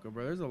about Priyanka,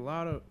 bro. There's a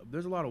lot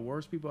of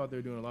worse people out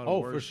there doing a lot of Oh,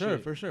 worse for sure,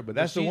 shit. for sure. But But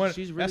that's the she- one.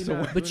 she's That's really the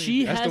not one. But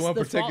she That's has the one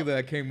the particular fault-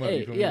 that came up. Hey,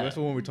 you feel me? yeah. That's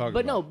the one we're talking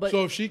But about. no, but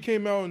So if she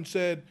came out and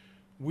said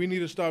we need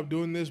to stop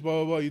doing this, blah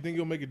blah blah, you think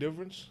it'll make a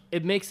difference?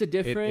 it makes a It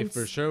difference.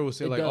 for sure will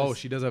say It like, oh, does.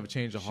 she does have a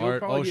change of She'll heart.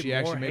 probably Oh, get she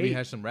actually more maybe hate.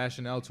 has some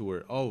rationale to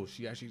her. Oh,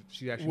 she actually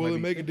Will might it be,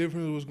 make a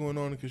difference what's going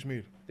on in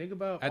Kashmir? Think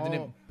about at the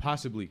all, end,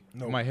 possibly.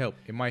 No. It might help.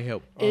 It might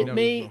help. It You know?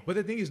 may- But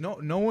the thing is, no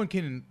one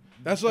can.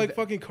 That's like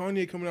fucking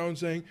Kanye coming out and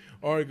saying,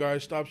 "All right,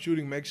 guys, stop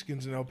shooting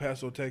Mexicans in El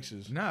Paso,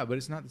 Texas." Nah, but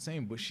it's not the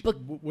same. But But-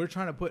 we're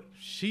trying to put.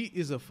 She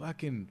is a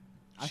fucking.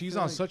 I She's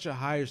feel on like- such a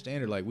higher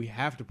standard. Like we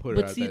have to put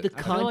her. But at see, that, the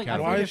I feel like- I content.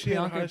 feel Why like is she at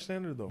a Priyanka- high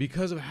standard though?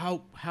 because of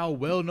how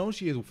well known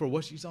she is for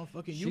what she's on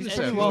fucking She's UNICEF.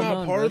 pretty She's well not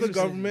known, part bro. of the UNICEF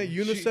government.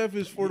 UNICEF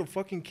is for the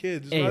fucking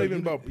kids. It's Hey, not even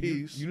about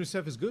peace.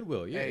 UNICEF is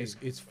goodwill. Yeah, Hey.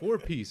 it's for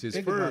peace. It's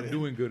Think for about it.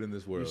 doing good in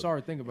this world. You're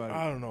sorry. Think about it.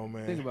 I don't know,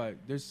 man. Think about it.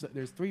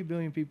 There's 3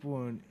 billion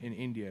people in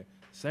India.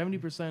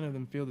 70% of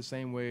them feel the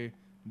same way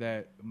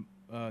that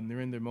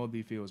Narendra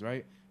Modi feels,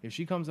 right? If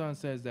she comes out and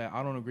says that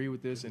I don't agree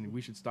with this and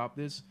we should stop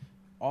this,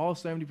 all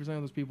 70%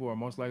 of those people are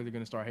most likely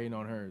going to start hating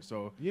on her.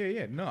 So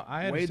Yeah. No,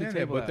 I Weigh the understand that,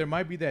 table but out. there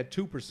might be that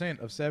 2%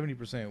 of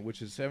 70%,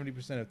 which is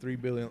 70% of 3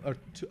 billion, or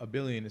a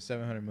billion is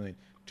 700 million.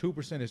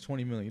 2% is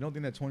 20 million. You don't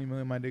think that 20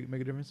 million might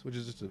make a difference? Which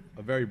is just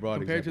a very broad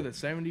compared to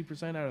example. the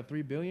 70% out of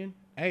 3 billion,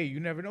 Hey, you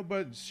never know,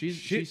 but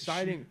she's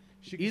siding.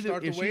 She can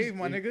start the wave,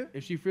 my nigga.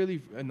 If she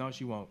really, no,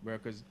 she won't, bro,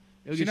 because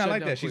She's not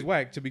like that. She's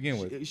whack to begin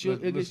with. It'll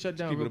get Let's shut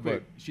down keep it real a buck.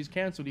 quick. She's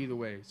canceled either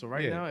way. So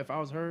right Yeah. now, if I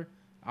was her,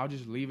 I'll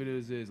just leave it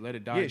as is, let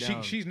it die Yeah,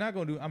 down. she's not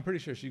gonna do. I'm pretty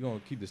sure she's gonna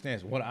keep the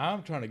stance. What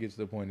I'm trying to get to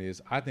the point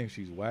is, I think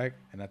she's whack,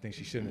 and I think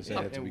she shouldn't have said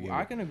that to and begin I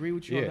with. can agree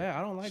with you on that. I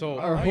don't like. So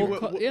Our I mean,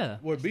 whole yeah.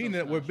 we're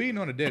beating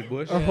on a dead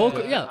bush. Our whole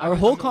Yeah. our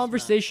whole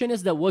conversation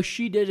is that what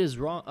she did is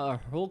wrong. Our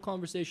whole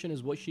conversation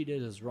is what she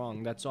did is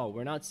wrong. That's all.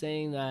 We're not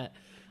saying that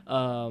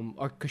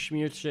our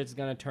Kashmir shit's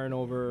gonna turn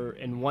over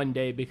in one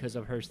day because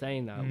of her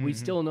saying that. We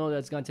still know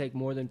that's gonna take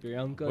more than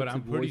Priyanka. But to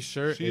I'm pretty voice-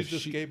 sure She's if the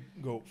she,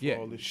 scapegoat for yeah,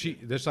 all this she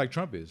shit. that's like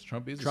Trump is.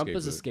 Trump is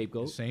a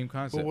scapegoat. Same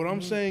concept. But what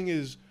I'm saying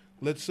is,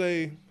 let's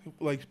say,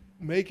 like,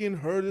 making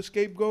her the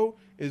scapegoat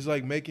is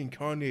like making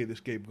Kanye the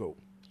scapegoat.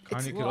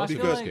 Kanye could Well, I also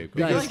feel be a like- scapegoat.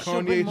 because Guys,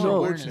 she'll bring Kanye's more no-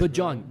 awareness, but bro.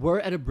 John, we're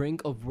at a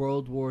brink of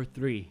World War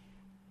III.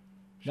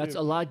 That's Shit.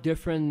 a lot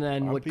different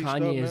than I'm what pieced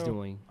Kanye up is now.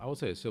 doing. I would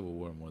say a civil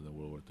war more than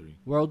World War Three.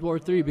 World War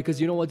Three, because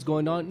you know what's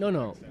going on.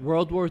 No,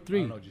 World War I don't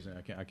Three. know what you're saying.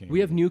 I can't.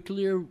 We have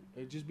nuclear.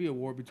 It'd just be a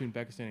war between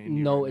Pakistan and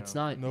India. No, right it's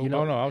now. not. No. You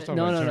know, Oh no, I was talking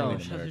no, about no, no.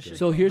 internally in America.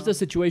 So here's the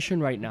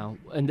situation right now,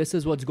 and this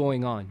is what's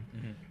going on.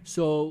 Mm-hmm.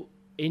 So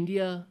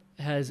India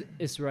has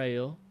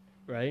Israel,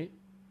 right?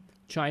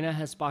 China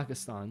has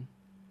Pakistan.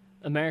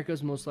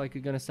 America's most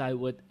likely going to side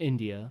with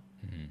India.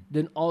 Mm-hmm.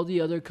 Then all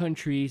the other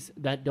countries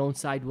that don't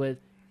side with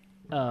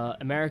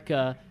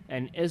America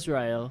and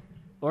Israel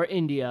or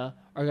India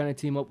are going to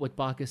team up with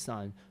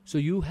Pakistan. So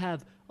you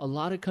have a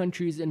lot of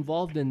countries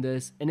involved in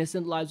this.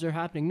 Innocent lives are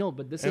happening. No,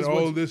 but this And is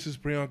all what's this is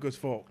Priyanka's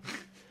fault.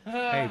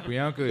 Hey,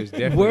 Priyanka is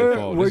definitely We're- at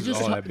fault. we're This is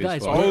just all ta- that bitch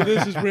guys, fault. All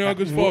this is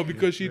Priyanka's fault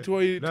because she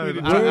tweeted No, two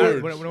I- I-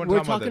 words.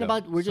 we're talking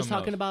about we're just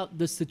something talking else. about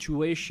the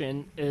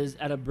situation is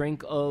at a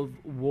brink of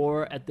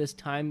war at this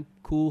time.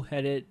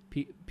 Cool-headed,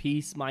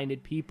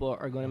 peace-minded people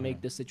are going to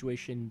make the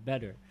situation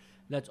better.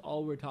 That's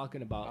all we're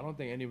talking I about. don't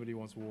think anybody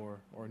wants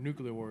war or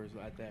nuclear wars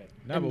at that.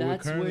 No, And but we're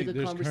that's where currently the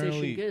there's conversation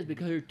currently is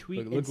because her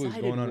tweet look what's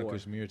incited going on in war.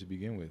 Kashmir to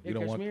begin with. Yeah, We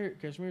don't want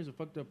Kashmir is a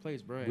fucked up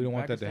place, bro. we don't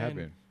want that to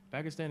happen.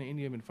 Pakistan and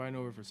India have been fighting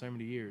over for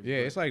 70 years. Yeah,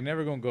 bro. it's like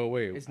never gonna go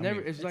away. It's I never.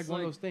 mean, It's like one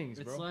of those things,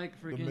 It's bro. like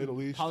freaking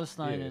Middle East.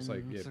 Palestine yeah, it's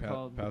like and yeah, what's it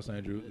called?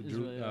 Palestine,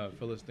 Israel.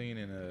 Philistine,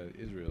 and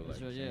Israel. Like,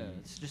 Israel, yeah,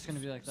 it's just gonna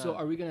be like that. So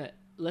are we gonna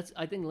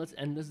I think let's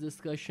end this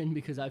discussion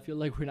because I feel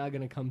like we're not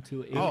gonna come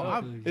to a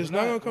conclusion. It's We're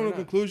not not- gonna come to we're a not.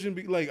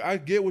 conclusion. Like I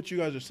get what you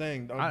guys are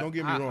saying. Don't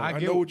get me wrong. I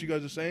get know what- what you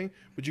guys are saying,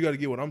 but you got to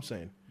get what I'm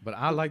saying. But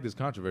I like this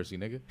controversy,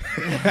 nigga.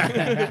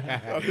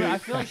 But I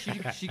feel like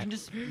she can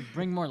just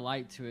bring more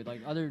light to it.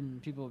 Like other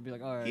people would be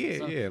like, all right, Yeah,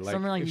 so, yeah, like,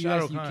 somewhere like if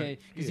U.S., Shah Rukh UK. Khan-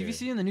 Because if yeah. you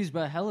see in the news,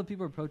 but hella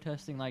people are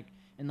protesting like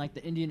in like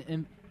the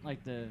Indian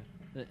like the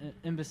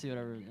embassy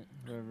or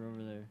whatever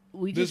over there.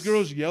 We This just-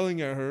 girl's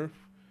yelling at her.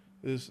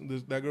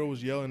 That girl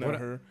was yelling What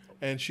at I- her,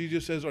 and she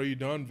just says, "Are you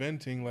done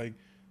venting?" Like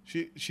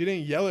she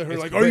didn't yell at her.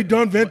 It's Like, but- "Are you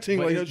done venting?"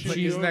 But Like isn't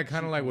she, you isn't know? that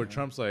kind of like where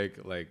Trump's like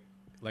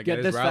Get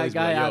at his this fat rallies,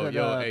 guy like, out of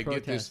yo, the hey, get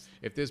this. protest.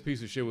 If this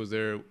piece of shit was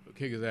there,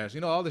 kick his ass.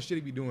 You know all the shit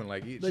he be doing.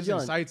 Like it But just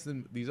John- incites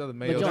these other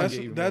males John- to That's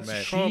get even that's more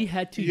mad. Trump. She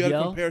had to you gotta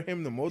yell. compare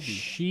him to Modi.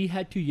 She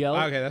had to yell.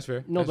 Okay, that's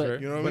fair. No, That's but-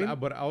 fair. You know what I mean?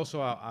 But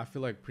also I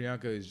feel like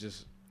Priyanka is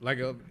just like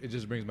it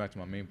just brings back to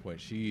my main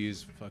point. She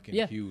is fucking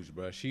Yeah. huge,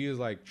 bro. She is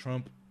like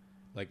Trump,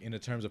 like in the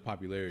terms of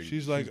popularity.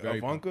 She's like very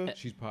Ivanka?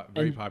 she's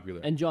very And- popular.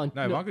 and John,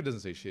 no, no- Ivanka doesn't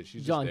say shit.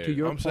 She's John, just to there.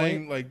 your I'm point,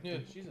 saying like Yeah,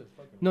 she's a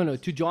fucking. No,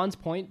 to John's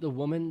point, the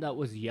woman that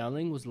was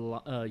yelling was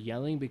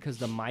yelling because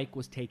the mic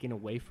was taken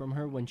away from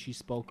her when she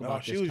spoke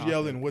about she this was topic.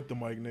 yelling with the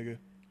mic, nigga.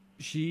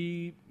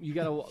 You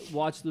gotta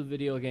watch the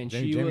video again.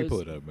 Jamie, pull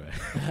it up,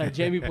 man.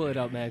 Jamie, pull it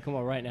up, man. Come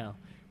on, right now.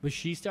 But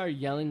she started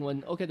yelling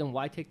when, okay, then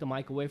why take the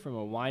mic away from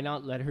her? Why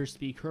not let her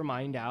speak her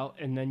mind out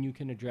and then you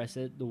can address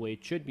it the way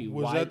it should be?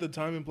 Was Why, that the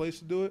time and place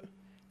to do it?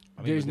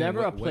 I mean, there's but then never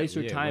a what- place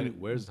or yeah, time.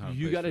 where's the time?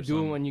 You place got to for do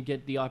it some- when you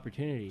get the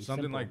opportunity.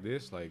 something Simple. like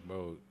this. Like,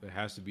 bro, it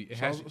has to be. It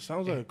has.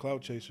 Sounds like a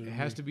clout chaser. It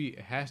has to be. It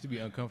has to be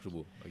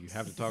uncomfortable. Like you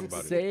have to talk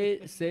about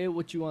it. Say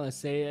what you want to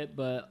say it,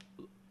 but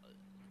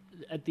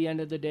at the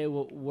end of the day,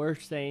 what we're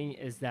saying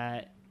is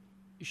that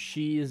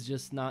she is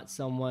just not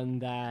someone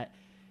that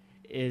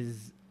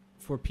is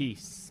for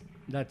peace.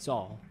 That's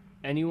all.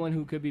 Anyone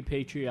who could be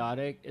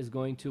patriotic is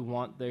going to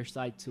want their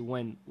side to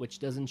win, which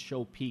doesn't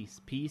show peace.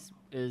 Peace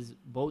is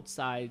both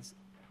sides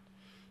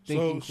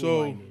thinking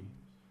So- cool-minded.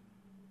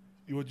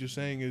 What you're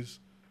saying is,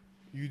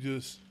 you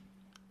just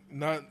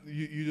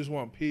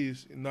want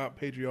peace, not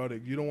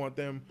patriotic. You don't want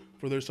them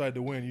for their side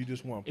to win. You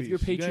just want peace. If you're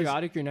guys-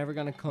 patriotic, you're never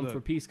going to come for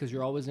Look. peace because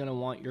you're always going to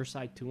want your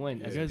side to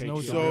win. as You a guys know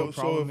what the patriotic. real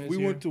so problem if is we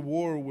here? went to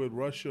war with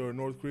Russia or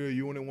North Korea,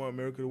 you wouldn't want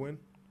America to win.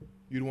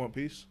 You'd want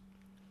peace.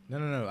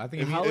 No. I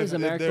think How if- is if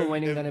America they're-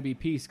 winning if- going to be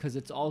peace? Because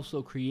it's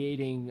also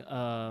creating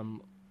I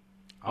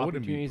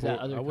wouldn't be opportunities pro, that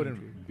other I wouldn't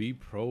countries. be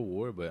pro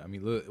war, but I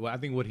mean, look. Well, I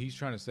think what he's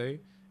trying to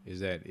say is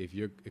that if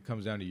it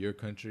comes down to your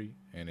country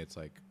and it's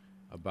like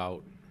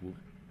about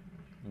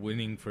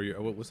winning for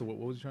your what was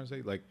he trying to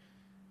say? Like,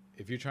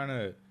 if you're trying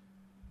to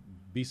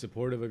be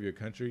supportive of your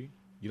country,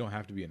 you don't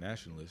have to be a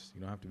nationalist.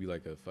 You don't have to be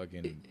like a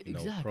fucking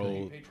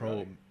Exactly.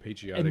 pro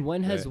patriotic. And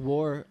when has that-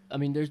 war? I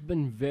mean, there's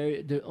been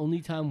the only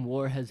time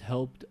war has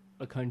helped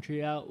a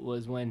country out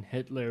was when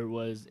Hitler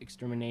was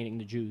exterminating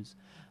the Jews.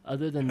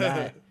 Other than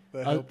that,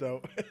 That helped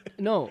out.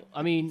 no.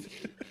 I mean,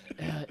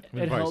 we it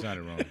probably helped.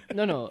 sounded wrong.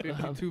 No.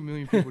 52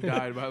 million people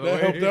died, by the That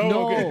way. helped out.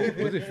 No.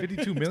 Okay. Was it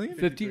 52 million?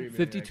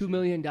 52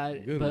 million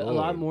died, Good but a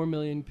lot Lord. more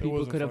million people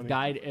wasn't could have funny.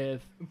 died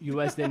if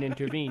U.S. didn't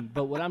intervene.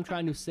 But what I'm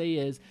trying to say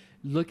is,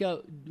 look at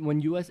when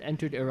U.S.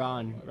 entered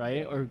Iran,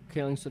 right, or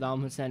killing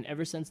Saddam Hussein.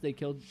 Ever since they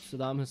killed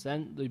Saddam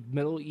Hussein, the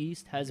Middle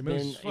East has The Middle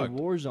been East is a fucked.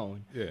 war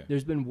zone. Yeah.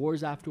 There's been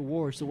wars after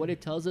war. So what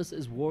it tells us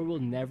is war will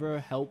never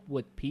help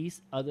with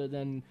peace, other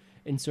than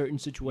in certain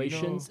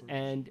situations,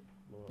 and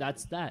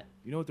that's that.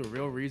 You know what the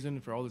real reason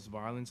for all this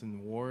violence and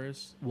war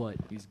is? What?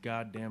 These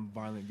goddamn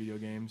violent video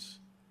games.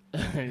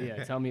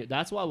 Yeah, tell me.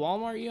 That's why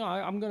Walmart.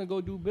 I'm gonna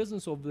go do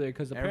business over there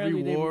because apparently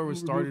Every they war was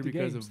removed started the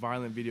because games. of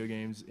violent video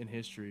games in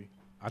history.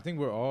 I think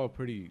we're all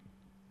pretty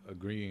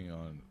agreeing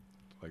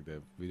like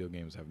that video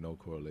games have no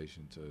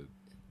correlation to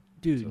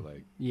Dude,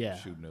 like yeah.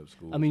 shooting up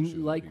schools. I and mean,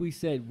 shooting like people. we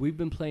said, we've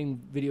been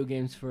playing video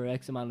games for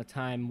X amount of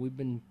time. We've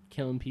been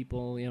killing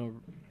people, you know.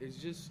 It's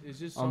just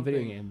On video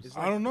something- games. It's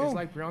I don't know. It's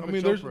like Priyanka I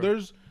mean,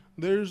 Chopra.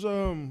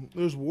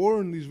 there's war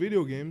in these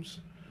video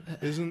games.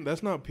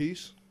 That's not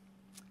peace?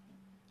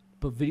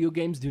 But video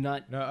games do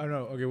not. No, I don't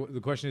know. Okay, the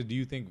question is, do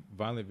you think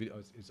violent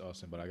video? It's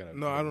Austin, but I gotta.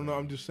 No, I don't know.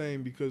 I'm just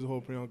saying because the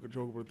whole Priyanka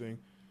Chopra thing.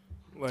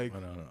 Like, Oh,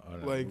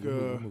 no. like,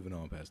 we're moving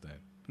on past that.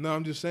 no,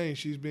 I'm just saying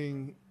she's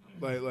being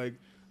like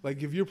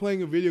if you're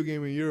playing a video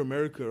game and you're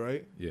America,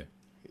 right? Yeah.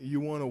 You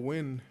want to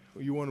win.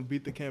 You want to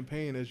beat the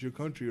campaign as your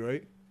country,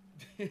 right?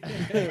 On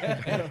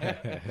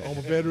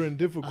veteran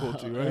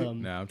difficulty, right?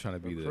 Nah, I'm trying to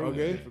be the.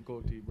 Okay.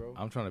 Difficulty, bro.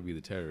 I'm trying to be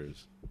the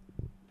terrorist.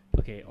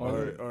 Okay. All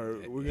right,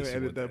 we're gonna Yes,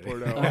 edit what that that-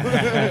 part out.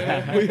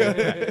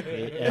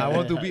 I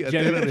want to be a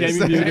Jamie, terrorist.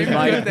 Jamie muted his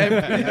mic.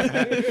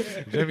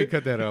 Jamie,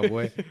 cut that out,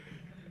 boy.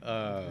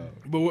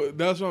 But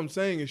that's what I'm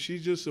saying is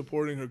she's just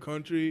supporting her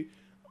country.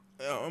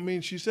 I mean,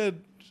 she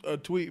said a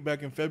tweet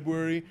back in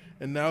February,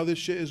 and now this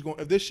shit is going.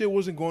 If this shit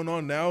wasn't going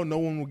on now, no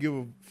one would give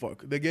a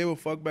fuck. They gave a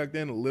fuck back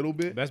then a little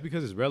bit. That's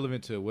because it's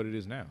relevant to what it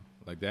is now.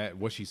 Like that,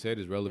 what she said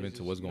is relevant It's to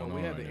just, what's you know, going we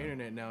on have right the now.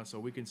 internet now, so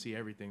we can see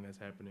everything that's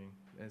happening.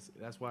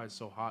 That's why it's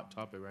so hot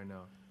topic right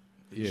now.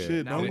 Yeah.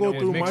 Shit, Now don't we go know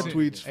through what's my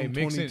mixing- tweets from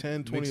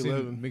 2010,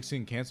 2011.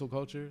 Mixing cancel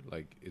culture,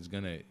 like it's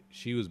gonna.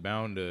 She was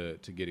bound to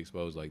get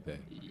exposed like that.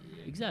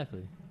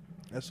 Exactly.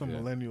 That's some Yeah.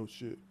 millennial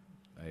shit.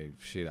 Hey,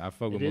 shit, I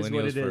fuck with It is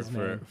what millennials it is,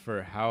 man.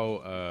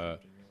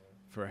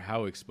 for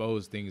how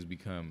exposed things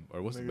become,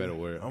 or what's the Nigga, better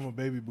word? I'm a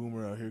baby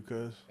boomer out here,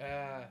 cuz.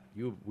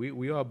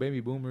 We all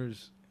baby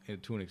boomers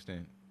to an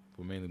extent.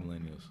 We're mainly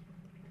millennials.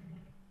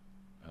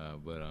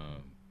 But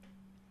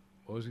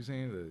what was he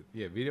saying?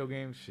 Video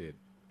games, shit.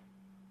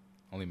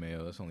 Only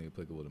male. That's only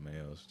applicable to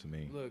males to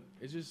me. Look,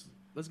 it's just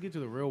let's get to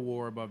the real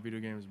war about video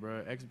games,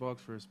 bro. Xbox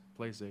versus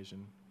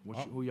PlayStation.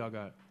 Who y'all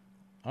got?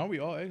 Aren't we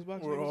all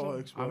Xbox? We're niggas, all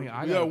though? Xbox. I mean,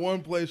 I we got- got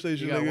one PlayStation.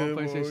 You got nigga,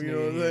 one PlayStation. You know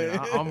what I'm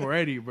nigga. saying? I'm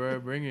ready, bro.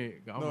 Bring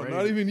it. I'm No, ready.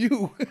 not even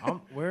you.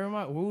 Where am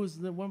I? Who was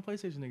the one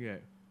PlayStation nigga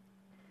at?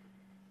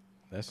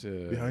 That's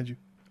Behind you.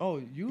 Oh,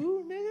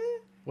 you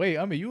nigga? Wait,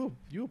 I mean, you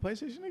a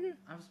PlayStation nigga?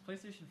 I was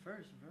PlayStation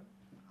first, bro.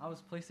 I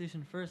was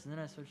PlayStation first, and then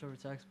I switched over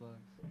to Xbox.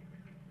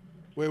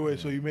 Wait.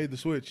 So you made the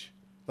switch?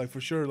 Like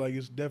for sure? Like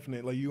it's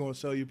definite? Like you gonna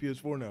sell your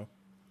PS4 now?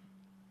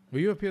 Were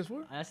you a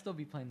PS4? I still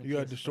be playing the. You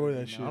gotta PS4 destroy that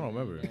right shit. now. I don't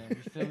remember. Yeah, you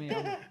feel me?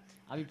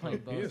 I be playing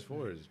both.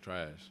 PS4 is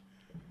trash.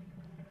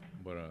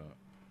 But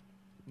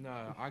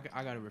Nah,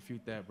 I gotta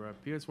refute that, bro.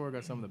 PS4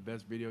 got some of the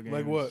best video games.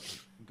 Like what?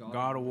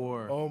 God of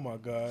War, Oh my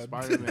god.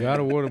 Spider-Man, God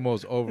of War, the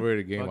most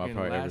overrated game I've fucking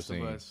probably ever Last of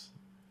seen. Us.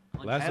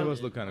 Last of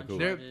Us look kinda cool.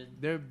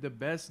 They're the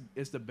best.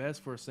 It's the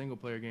best for single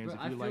player games Bro, if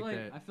I you feel like like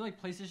that. I feel like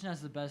PlayStation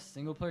has the best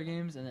single player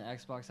games, and then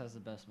Xbox has the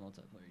best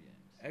multiplayer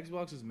games.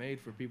 Xbox is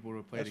made for people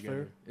to play That's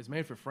together. fair. It's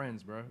made for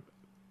friends, bro.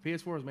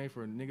 PS4 is made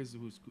for niggas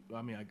who,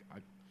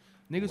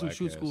 niggas who Whack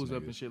shoot ass schools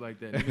up niggas. and shit like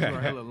that. Niggas who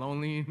are hella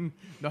lonely and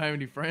don't have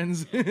any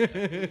friends.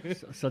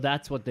 So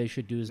that's what they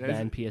should do is That's-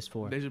 ban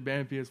PS4. They should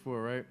ban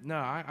PS4, right? No,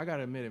 I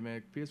gotta admit it,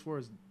 man.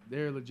 PS4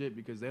 they're legit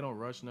because they don't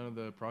rush none of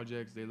the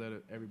projects. They let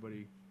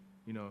everybody,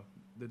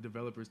 the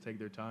developers take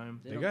their time.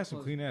 They don't got some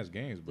close- clean ass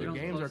games, they but Their don't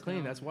games close are clean.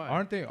 down. That's why.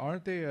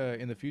 aren't they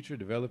in the future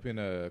developing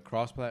a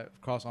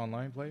cross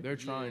online play? They're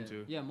trying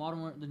to. Yeah,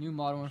 the new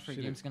Modern Warfare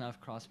Shit, game's gonna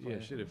have crossplay. Yeah,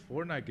 shit. If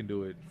Fortnite can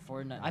do it,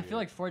 Fortnite. I feel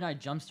like Fortnite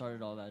jump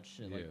started all that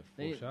shit. yeah. Like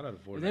they Shout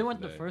out to Fortnite. they went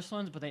for the that. first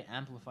ones, but they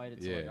amplified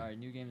it to like, Yeah. all right,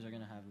 new games are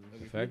gonna have The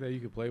this. fact that you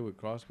could play with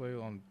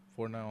crossplay on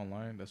Fortnite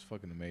online, that's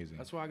fucking amazing.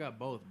 That's why I got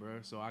both, bro.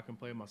 So I can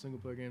play my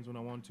single player games when I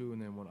want to,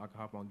 and then when I can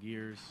hop on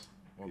Gears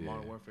or Yeah.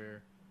 Modern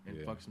Warfare and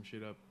Yeah. fuck some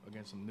shit up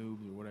against some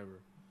noobs or whatever.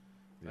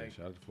 Yeah, like-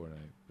 shout out to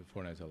Fortnite. But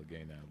Fortnite's hella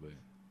gay now, but shout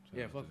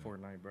Yeah, out fuck to them.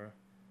 Fortnite, bro.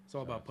 It's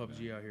all Shout about out to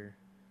PUBG out here.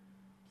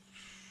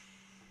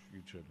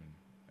 You tripping?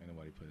 Ain't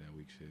nobody play that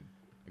weak shit.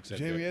 Except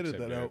Jamie, edit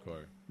except that Derek out.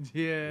 Carr.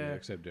 Yeah.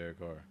 Except Derek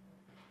Carr.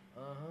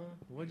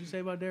 What'd you say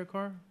about Derek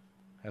Carr?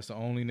 That's the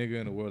only nigga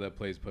in the world that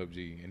plays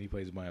PUBG, and he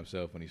plays by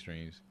himself when he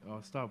streams. Oh,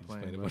 stop He's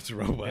playing. playing a bro. bunch of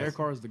robots. Derek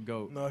Carr's the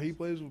goat. No, he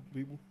plays with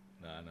people.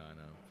 Nah.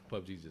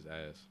 PUBG's just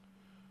ass.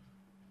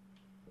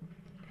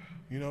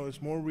 You know,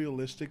 it's more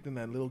realistic than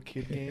that little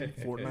kid game,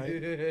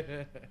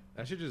 Fortnite.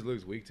 That shit just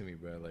looks weak to me,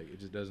 bro. Like it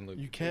just doesn't look.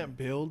 You can't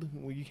build.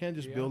 Well, you can't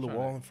just Yeah, build a I'm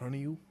wall tryna- in front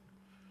of you.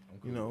 I'm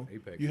cool You know, with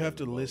Apex you have as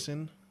to well.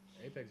 listen.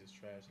 Apex is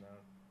trash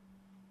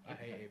now. I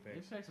hate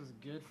Apex. Apex was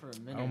good for a I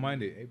minute. don't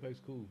mind it. Apex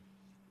cool.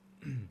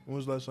 When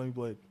was the last time you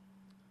played?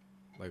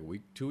 Like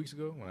 2 weeks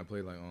ago when I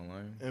played like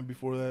online. And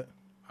before that?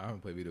 I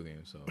haven't played video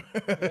games, so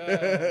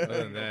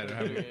other than that,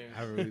 I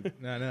haven't really.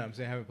 No, I'm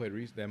saying I haven't played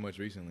that much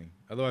recently.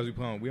 Otherwise,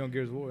 we on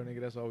Gears of War,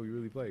 nigga. That's all we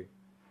really play.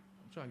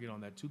 I'm trying to get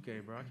on that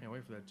 2K, bro. I can't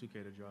wait for that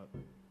 2K to drop.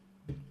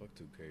 Fuck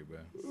 2K, bro.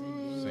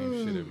 Same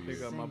Same shit every Pick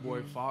year. up my Same boy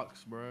game.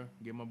 Fox, bro.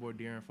 Get my boy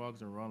De'Aaron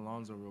Fox and run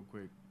Lonzo real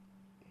quick.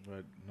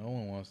 But no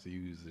one wants to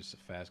use this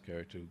fast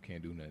character who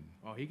can't do nothing.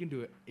 Oh, he can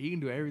do it. He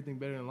can do everything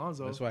better than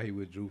Lonzo. That's why he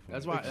withdrew from.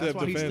 That's it. why. Except That's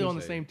why he's still on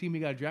the defense. same team he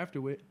got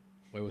drafted with.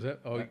 Wait, was that?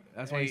 Oh,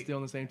 That's why he's still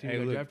on the same team Hey,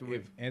 he got look, drafted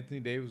with. if Anthony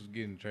Davis was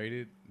getting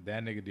traded,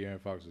 that nigga De'Aaron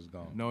Fox is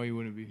gone. No, he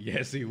wouldn't be.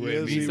 Yes, he would. Yes,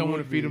 He needs he someone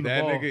would to feed him the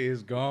that ball. nigga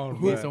is gone.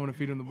 He needs bruh. someone to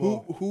feed him the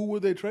ball. Who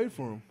would they trade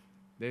for him?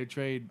 They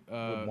trade.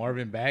 With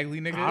Marvin Bagley,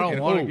 nigga. I don't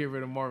And want to who? get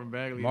rid of Marvin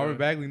Bagley. Marvin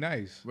bro. Bagley,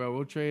 nice. Bro,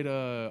 we'll trade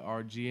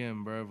our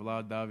GM, bro,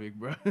 Vlad Davik,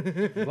 bro.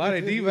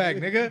 Vlade Divac,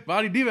 nigga.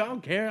 Vlade Divac, I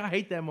don't care. I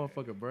hate that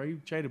motherfucker, bro.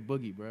 You traded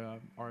Boogie, bro.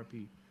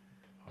 RP.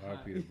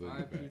 RP to Boogie.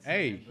 RIP Back. to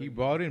Hey, Boogie. he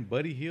brought in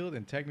Buddy Hield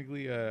and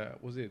technically,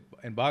 was it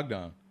and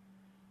Bogdan?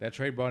 That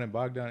trade brought in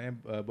Bogdan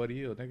and Buddy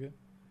Hield, nigga.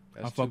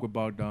 I fuck with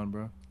Bogdan,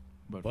 bro.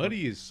 But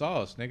Buddy is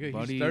sauce, nigga.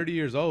 Buddy- He's 30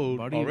 years old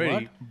Buddy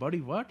already, what?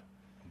 Buddy what?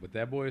 but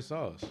that boy is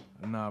sauce.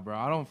 Nah, bro.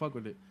 I don't fuck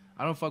with it.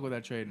 I don't fuck with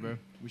that trade, bro.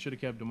 We should have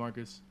kept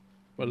DeMarcus.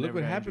 But He look never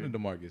what got happened injured.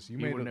 to DeMarcus. You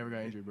He made would a- never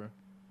got injured, bro.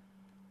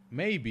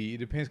 Maybe it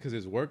depends because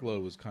his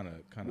workload was kind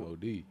of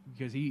OD.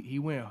 Because he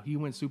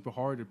went super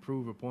hard to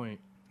prove a point.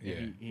 and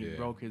Yeah, he yeah.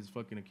 broke his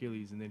fucking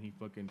Achilles, and then he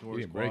fucking tore He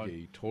his didn't break quad. it.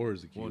 He tore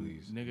his Well,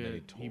 Achilles. and then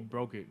nigga, he he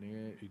broke it,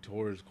 nigga. He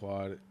tore his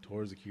quad,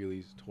 tore his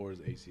Achilles, tore his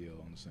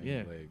ACL on the same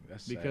Yeah, leg.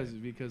 That's because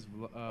sad.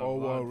 All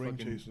while Vlad ring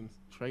fucking chasing.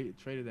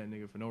 traded that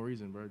nigga for no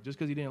reason, bro. Just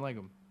because he didn't like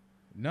him.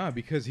 Nah,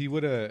 because he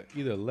would have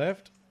either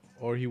left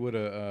or he would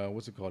have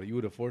what's it called? You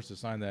would have forced to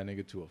sign that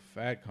nigga to a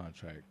fat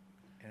contract.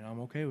 And I'm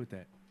okay with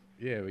that.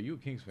 Yeah, but you a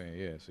Kings fan,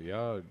 yeah. So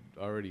y'all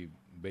already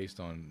based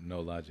on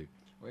no logic.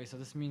 Wait, so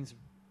this means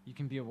you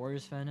can be a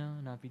Warriors fan now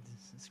and not be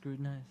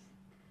scrutinized?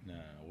 Nah,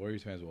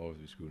 Warriors fans will always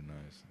be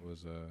scrutinized. It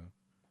was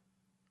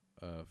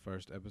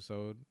first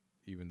episode,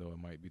 even though it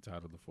might be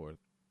titled the fourth.